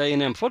Texas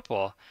A&M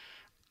football,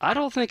 I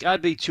don't think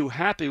I'd be too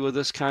happy with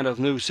this kind of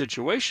new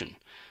situation.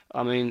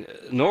 I mean,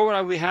 nor would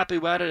I be happy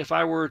about it if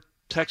I were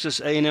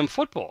Texas A&M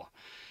football.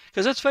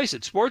 Because let's face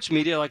it, sports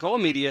media, like all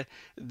media,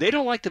 they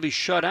don't like to be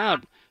shut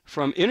out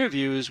from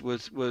interviews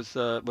with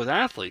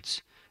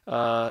athletes.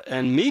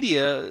 And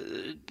media,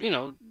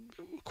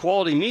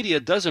 quality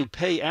media doesn't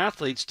pay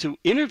athletes to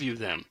interview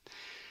them.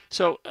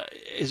 So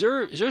is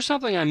there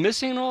something I'm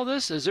missing in all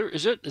this? Does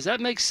that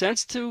make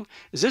sense to?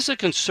 Is this a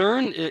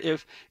concern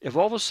if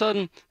all of a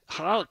sudden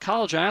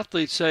college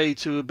athletes say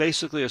to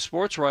basically a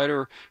sports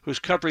writer who's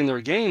covering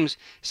their games,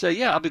 say,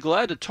 yeah, I'll be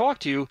glad to talk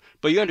to you,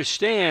 but you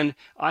understand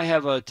I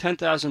have a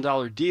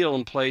 $10,000 deal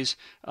in place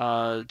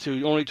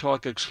to only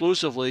talk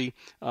exclusively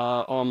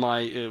on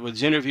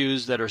with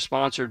interviews that are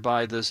sponsored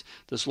by this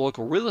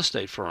local real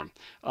estate firm.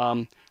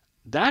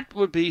 That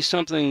would be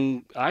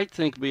something I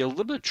think would be a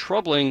little bit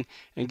troubling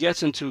and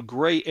gets into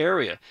gray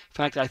area. In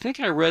fact, I think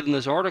I read in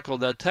this article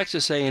that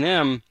Texas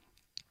A&M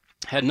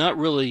had not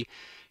really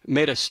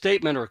made a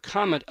statement or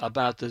comment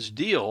about this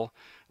deal,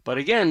 But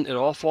again, it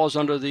all falls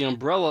under the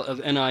umbrella of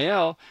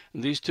NIL.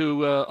 These two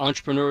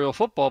entrepreneurial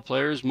football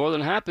players more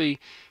than happy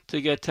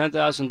to get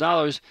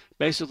 $10,000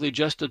 basically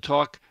just to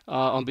talk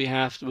on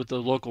behalf with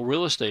the local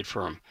real estate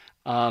firm.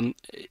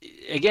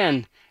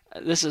 Again,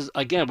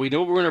 we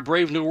know we're in a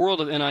brave new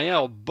world of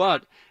NIL,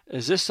 but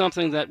is this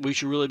something that we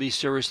should really be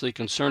seriously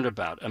concerned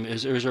about? I mean,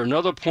 is there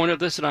another point of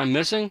this that I'm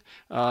missing?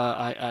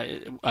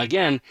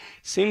 Again,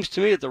 seems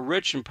to me that the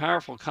rich and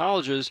powerful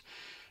colleges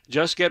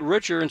just get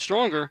richer and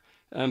stronger,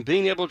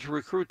 being able to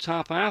recruit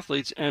top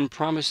athletes and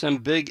promise them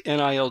big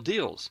NIL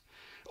deals.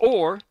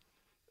 Or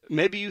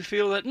maybe you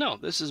feel that, no,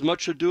 this is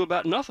much ado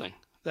about nothing,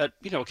 that,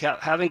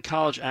 having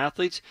college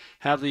athletes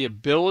have the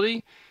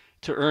ability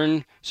to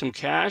earn some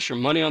cash or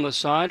money on the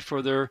side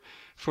for their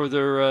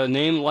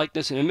name,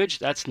 likeness, and image,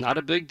 that's not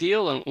a big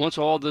deal. And once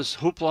all this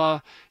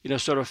hoopla,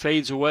 sort of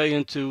fades away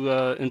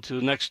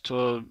into next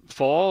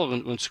fall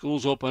when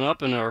schools open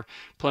up and are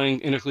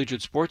playing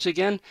intercollegiate sports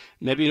again,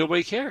 maybe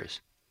nobody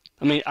cares.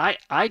 I mean,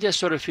 I just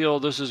sort of feel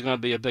this is going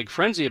to be a big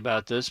frenzy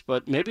about this,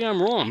 but maybe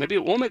I'm wrong. Maybe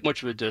it won't make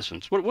much of a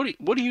difference. What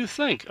do you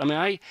think? I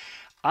mean,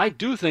 I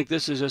do think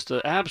this is just an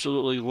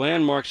absolutely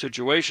landmark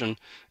situation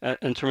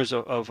in terms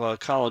of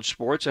college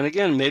sports, and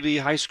again, maybe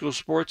high school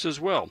sports as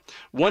well.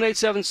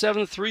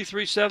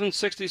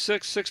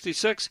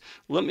 1-877-337-6666.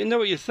 Let me know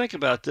what you think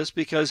about this,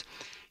 because,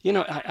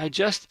 I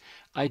just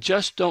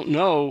don't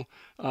know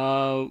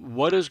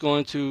what is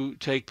going to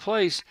take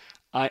place.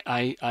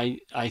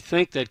 I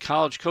think that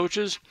college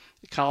coaches,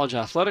 college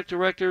athletic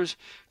directors,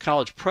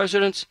 college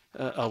presidents,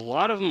 a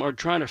lot of them are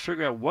trying to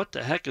figure out what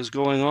the heck is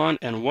going on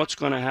and what's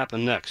going to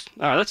happen next.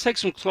 All right, let's take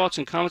some thoughts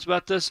and comments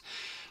about this.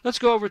 Let's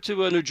go over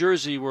to New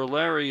Jersey, where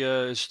Larry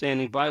is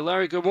standing by.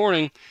 Larry, good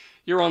morning.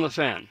 You're on the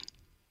Fan.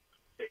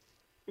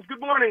 Good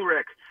morning,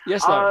 Rick.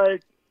 Yes,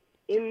 Larry.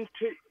 In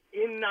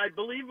I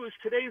believe it was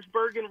today's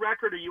Bergen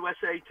Record or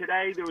USA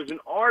Today, there was an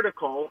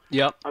article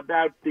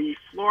about the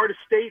Florida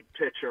State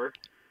pitcher.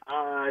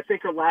 I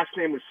think her last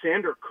name was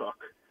Sander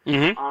Cook.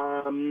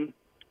 Mm-hmm.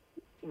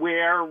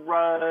 Where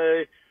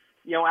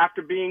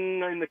after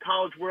being in the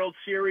College World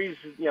Series,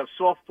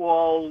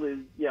 softball is,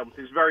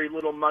 there's very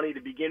little money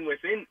to begin with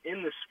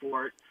in the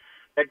sport,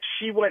 that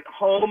she went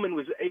home and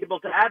was able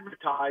to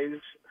advertise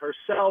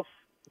herself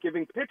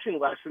giving pitching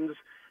lessons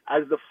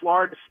as the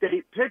Florida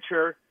State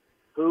pitcher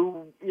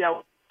who,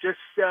 just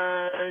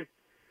was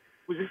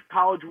in the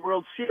College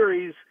World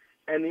Series.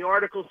 And the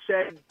article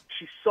said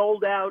she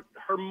sold out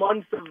her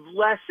month of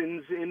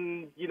lessons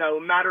in, a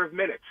matter of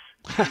minutes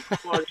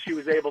because she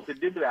was able to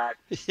do that.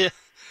 Yeah.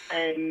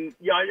 And,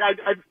 I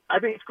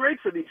think it's great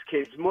for these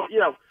kids, more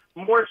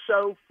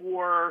so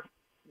for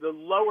the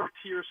lower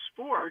tier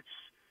sports,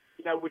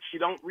 which you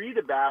don't read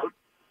about.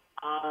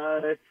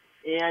 I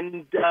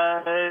think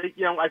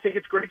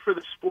it's great for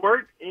the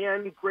sport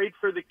and great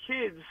for the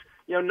kids,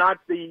 not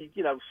the,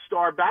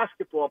 star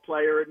basketball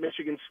player at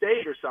Michigan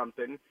State or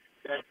something.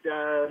 That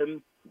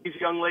these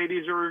young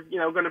ladies are,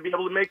 going to be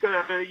able to make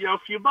a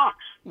few bucks.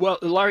 Well,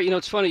 Larry,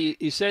 it's funny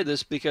you say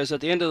this, because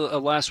at the end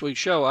of last week's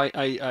show,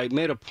 I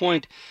made a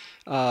point,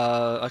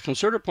 a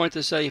concerted point,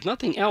 to say, if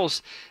nothing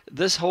else,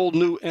 this whole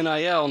new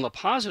NIL on the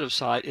positive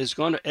side is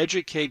going to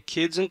educate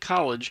kids in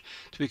college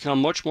to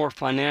become much more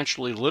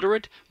financially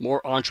literate,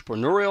 more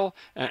entrepreneurial,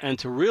 and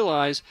to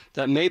realize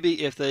that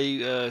maybe if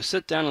they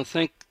sit down and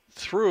think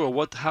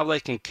through how they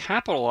can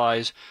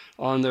capitalize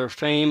on their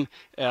fame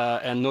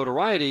and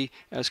notoriety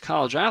as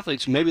college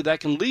athletes, maybe that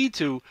can lead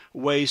to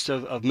ways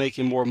of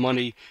making more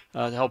money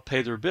to help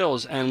pay their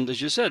bills. And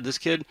as you said, this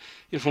kid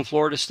from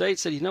Florida State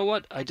said, you know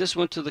what, I just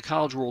went to the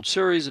College World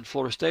Series at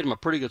Florida State. I'm a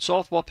pretty good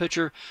softball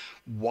pitcher.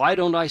 Why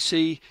don't I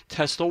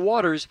test the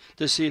waters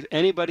to see if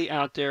anybody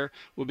out there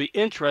would be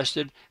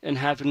interested in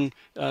having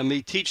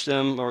me teach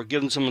them or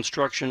give them some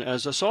instruction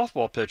as a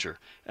softball pitcher?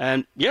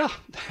 And yeah,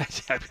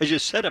 as you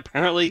said,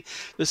 apparently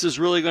this is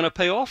really going to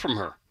pay off from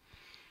her.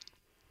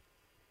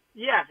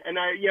 Yeah, and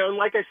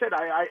like I said,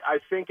 I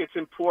think it's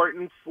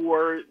important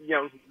for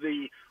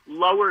the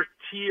lower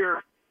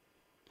tier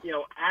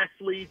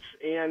athletes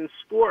and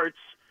sports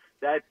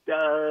that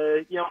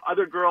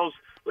other girls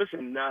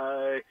listen.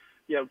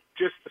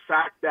 Just the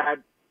fact that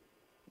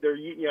they're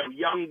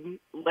young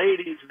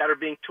ladies that are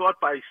being taught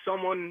by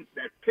someone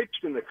that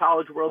pitched in the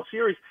College World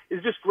Series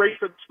is just great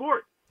for the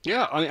sport.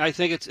 Yeah, I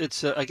think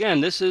it's again,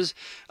 this is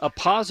a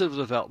positive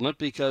development,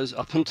 because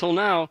up until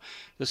now,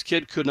 this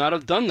kid could not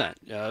have done that.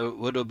 It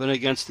would have been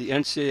against the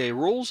NCAA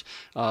rules.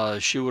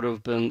 She would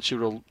have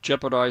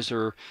jeopardized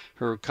her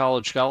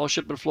college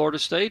scholarship at Florida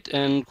State,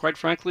 and quite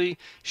frankly,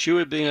 she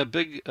would be in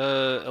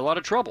a lot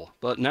of trouble.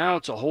 But now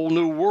it's a whole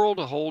new world,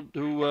 a whole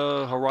new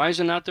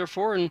horizon out there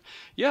for her. And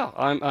yeah,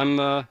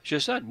 I'm she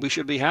said we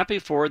should be happy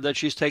for her that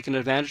she's taken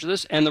advantage of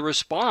this, and the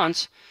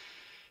response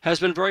has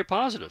been very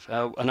positive.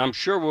 And I'm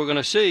sure we're going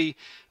to see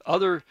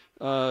other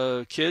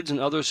kids in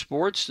other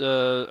sports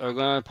are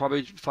going to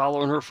probably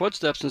follow in her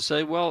footsteps and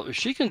say, well, if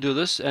she can do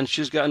this and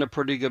she's gotten a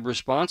pretty good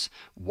response,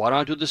 why don't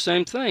I do the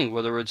same thing?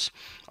 Whether it's,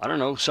 I don't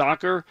know,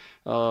 soccer,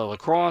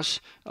 lacrosse,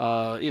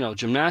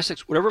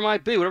 gymnastics, whatever it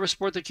might be, whatever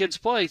sport the kids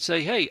play,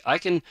 say, hey,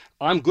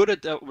 I'm good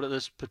at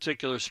this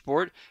particular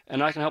sport,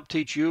 and I can help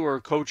teach you or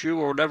coach you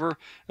or whatever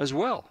as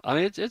well. I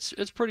mean,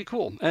 it's pretty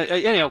cool.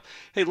 Anyhow,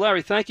 hey,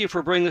 Larry, thank you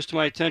for bringing this to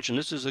my attention.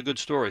 This is a good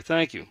story.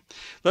 Thank you.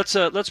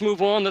 Let's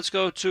move on. Let's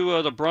go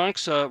to the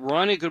Bronx.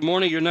 Ronnie, good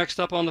morning. You're next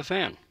up on the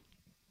Fan.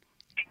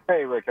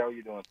 Hey, Rick. How are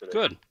you doing today?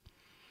 Good.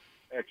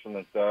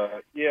 Excellent.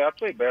 I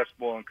played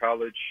basketball in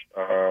college,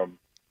 at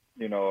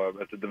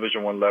the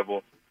Division I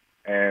level.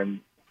 And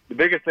the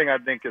biggest thing I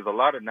think is a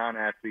lot of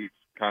non-athletes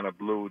kind of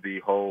blew the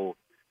whole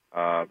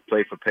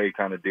play-for-pay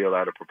kind of deal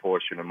out of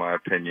proportion, in my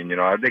opinion.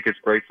 I think it's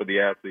great for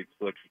the athletes.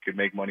 Look, you could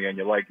make money on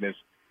your likeness,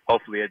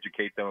 hopefully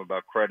educate them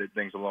about credit,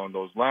 things along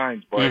those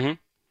lines. But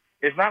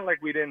it's not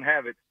like we didn't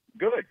have it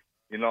good.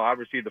 I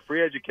received a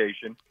free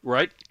education.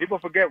 Right. People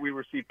forget we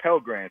received Pell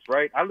Grants,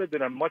 right? I lived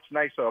in a much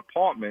nicer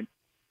apartment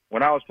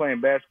when I was playing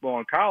basketball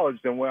in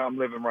college than where I'm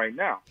living right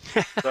now.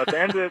 So at the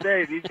end of the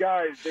day, these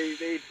guys,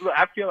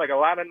 I feel like a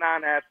lot of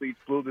non-athletes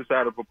blew this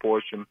out of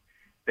proportion.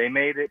 They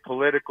made it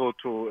political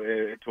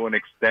to an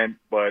extent,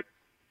 but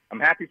I'm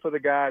happy for the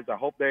guys. I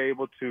hope they're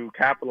able to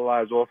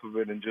capitalize off of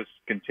it and just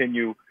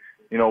continue,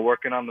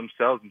 working on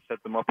themselves and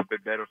set them up a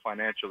bit better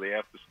financially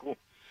after school.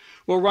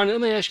 Well, Ronnie,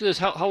 let me ask you this.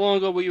 How long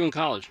ago were you in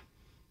college?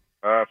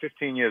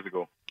 15 yeyears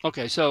ago.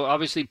 Okay, so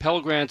obviously Pell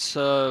Grants,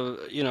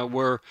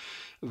 were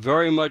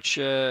very much,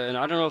 and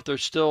I don't know if they're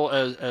still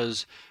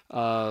as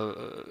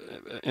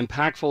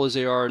impactful as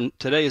they are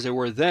today as they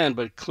were then,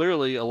 but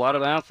clearly a lot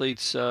of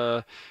athletes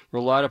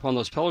relied upon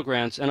those Pell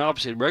Grants, and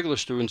obviously regular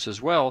students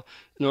as well,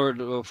 in order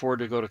to afford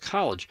to go to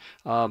college.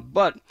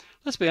 But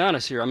let's be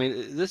honest here. I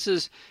mean, this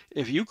is,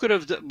 if you could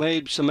have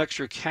made some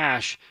extra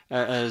cash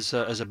as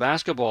a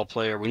basketball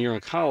player when you're in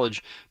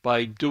college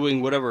by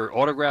doing whatever,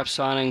 autograph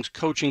signings,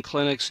 coaching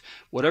clinics,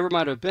 whatever it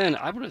might have been,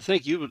 I would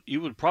think you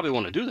would probably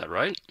want to do that,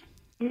 right?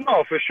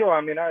 No, for sure.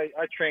 I mean, I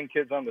train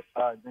kids on the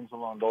side, things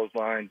along those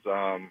lines.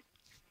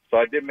 So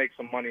I did make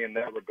some money in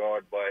that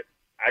regard, but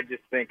I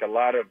just think a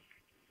lot of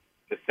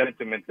the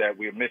sentiment that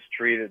we were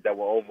mistreated, that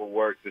we're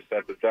overworked, this,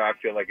 that, I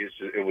feel like it's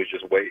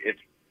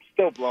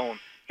still blown,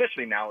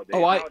 especially nowadays.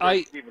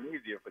 Nowadays it's even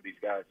easier for these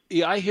guys.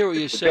 Yeah, I hear what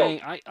you're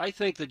saying. I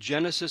think the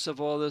genesis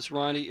of all this,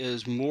 Ronnie,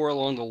 is more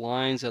along the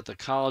lines that the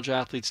college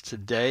athletes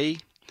today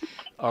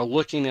are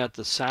looking at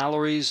the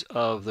salaries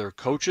of their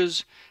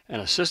coaches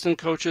and assistant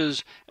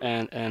coaches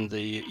and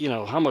the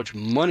how much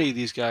money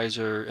these guys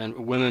are and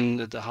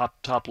women at the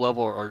top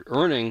level are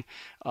earning,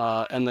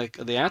 and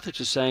the athletes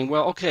are saying,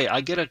 well, okay,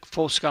 I get a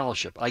full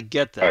scholarship, I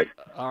get that,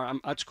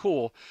 that's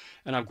cool,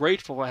 and I'm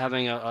grateful for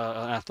having an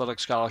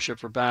athletic scholarship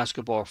for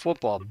basketball or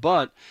football,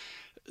 but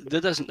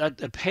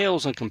that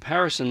pales in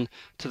comparison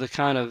to the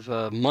kind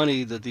of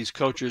money that these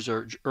coaches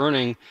are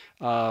earning,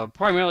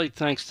 primarily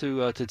thanks to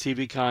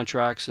TV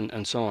contracts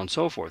and so on and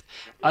so forth.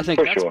 I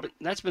think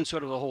that's been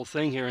sort of the whole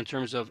thing here in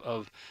terms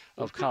of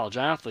college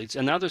athletes.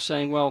 And now they're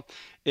saying, well,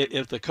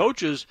 if the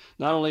coaches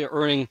not only are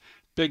earning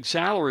big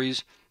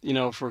salaries,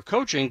 for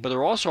coaching, but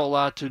they're also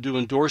allowed to do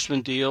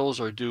endorsement deals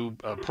or do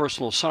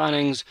personal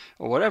signings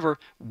or whatever.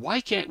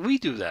 Why can't we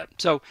do that?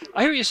 So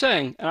I hear you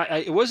saying, and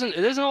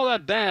it isn't all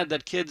that bad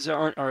that kids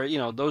are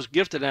those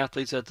gifted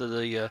athletes at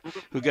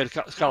who get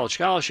college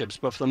scholarships.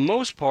 But for the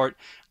most part,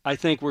 I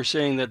think we're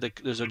seeing that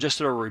there's just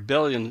a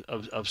rebellion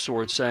of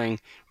sorts, saying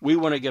we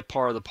want to get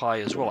part of the pie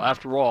as well.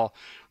 After all,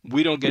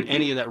 we don't get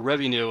any of that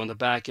revenue on the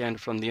back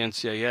end from the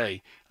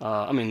NCAA.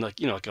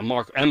 Like a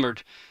Mark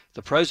Emmert,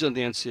 the president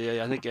of the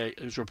NCAA, I think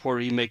it was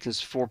reported he makes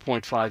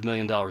 $4.5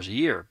 million a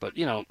year. But,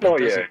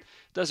 it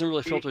doesn't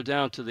really filter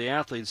down to the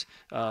athletes.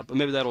 But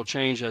maybe that'll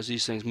change as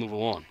these things move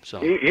along. So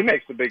he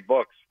makes the big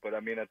bucks. But,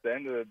 at the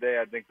end of the day,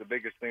 I think the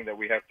biggest thing that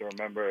we have to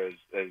remember is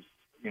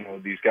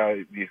these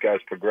guys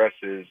progress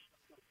is,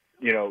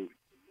 you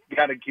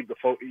got to keep the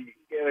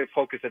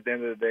focus at the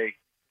end of the day.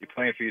 You're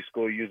playing for your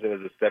school, use it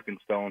as a stepping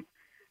stone.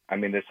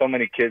 There's so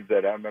many kids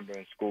that I remember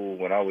in school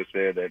when I was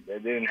there that they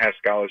didn't have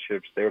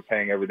scholarships. They were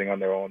paying everything on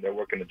their own. They're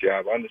working a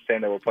job. I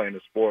understand that we're playing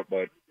the sport,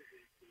 but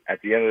at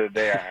the end of the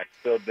day, I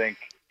still think,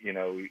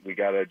 we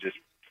got to just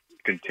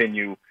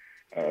continue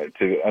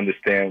to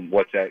understand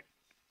what's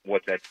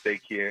at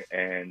stake here.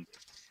 And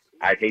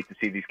I'd hate to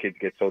see these kids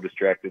get so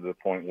distracted to the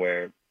point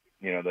where,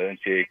 the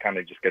NCAA kind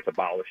of just gets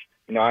abolished.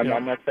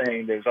 I'm not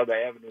saying there's other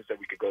avenues that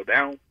we could go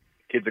down.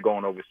 Kids are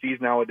going overseas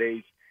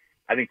nowadays.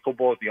 I think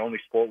football is the only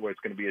sport where it's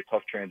going to be a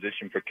tough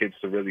transition for kids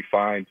to really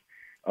find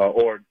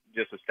or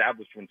just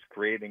establishments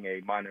creating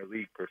a minor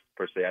league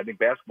per se. I think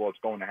basketball is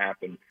going to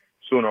happen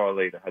sooner or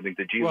later. I think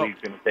the G League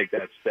is going to take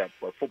that step,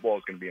 but football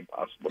is going to be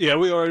impossible. Yeah,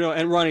 we already know.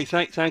 And Ronnie,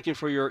 thank you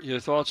for your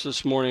thoughts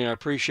this morning. I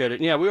appreciate it.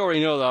 And yeah, we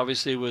already know that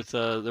obviously with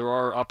there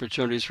are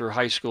opportunities for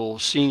high school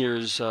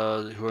seniors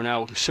who are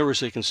now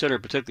seriously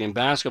considered, particularly in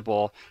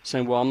basketball,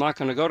 saying, well, I'm not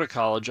going to go to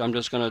college. I'm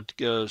just going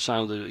to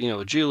sign with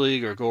the G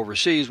League or go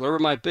overseas, whatever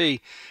it might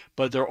be.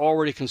 but they're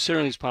already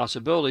considering these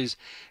possibilities.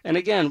 And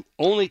again,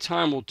 only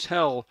time will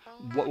tell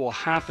what will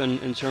happen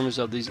in terms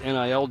of these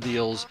NIL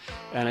deals.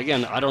 And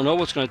again, I don't know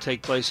what's going to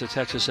take place at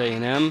Texas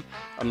A&M.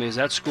 I mean, is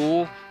that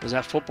school, is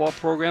that football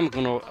program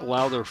going to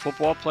allow their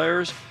football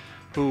players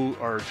who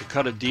are to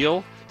cut a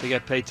deal to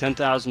get paid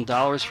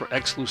 $10,000 for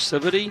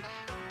exclusivity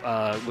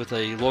with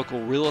a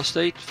local real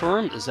estate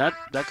firm? Is that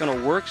going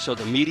to work? So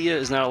the media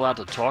is not allowed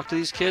to talk to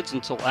these kids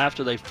until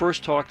after they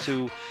first talk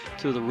to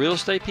the real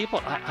estate people?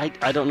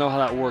 I don't know how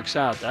that works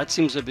out. That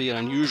seems to be an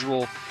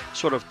unusual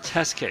sort of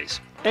test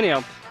case.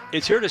 Anyhow,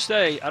 it's here to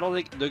stay. I don't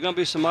think there are going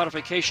to be some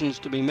modifications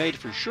to be made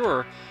for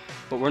sure,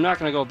 but we're not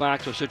going to go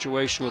back to a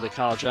situation where the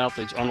college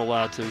athletes aren't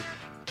allowed to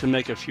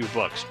make a few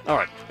bucks. All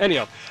right.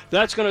 Anyhow,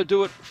 that's going to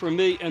do it for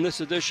me in this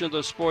edition of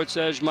the Sports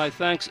Edge. My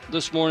thanks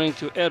this morning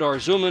to Ed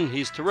Arzuman.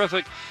 He's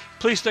terrific.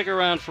 Please stick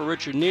around for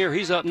Richard Neer.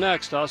 He's up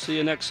next. I'll see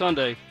you next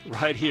Sunday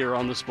right here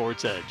on the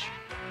Sports Edge.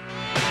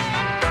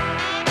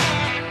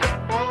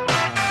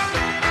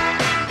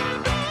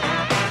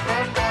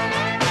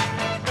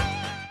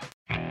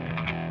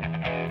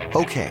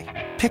 Okay,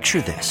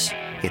 picture this.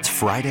 It's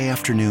Friday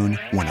afternoon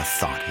when a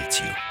thought hits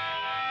you.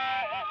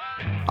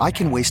 I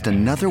can waste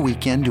another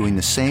weekend doing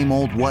the same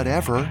old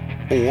whatever,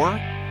 or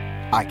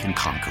I can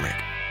conquer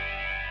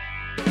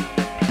it.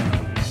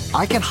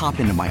 I can hop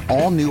into my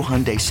all-new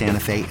Hyundai Santa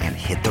Fe and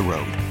hit the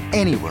road.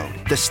 Any road.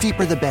 The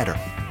steeper, the better.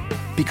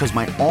 Because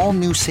my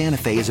all-new Santa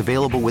Fe is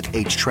available with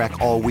H-Track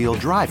all-wheel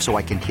drive, so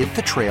I can hit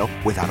the trail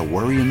without a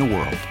worry in the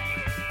world.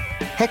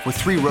 Heck, with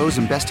 3 rows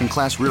and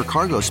best-in-class rear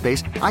cargo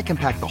space, I can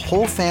pack the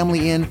whole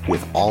family in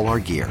with all our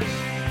gear.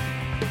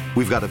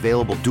 We've got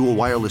available dual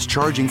wireless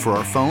charging for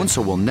our phones,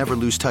 so we'll never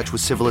lose touch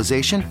with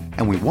civilization,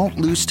 and we won't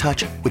lose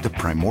touch with the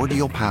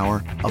primordial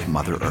power of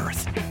Mother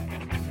Earth.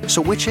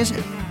 So which is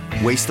it?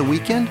 Waste the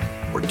weekend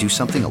or do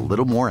something a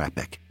little more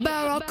epic?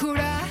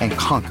 And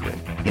conquer it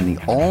in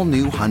the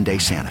all-new Hyundai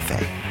Santa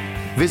Fe.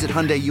 Visit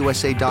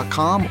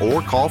HyundaiUSA.com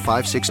or call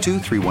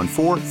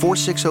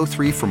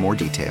 562-314-4603 for more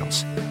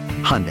details.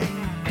 Hyundai,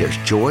 there's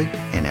joy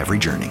in every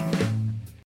journey.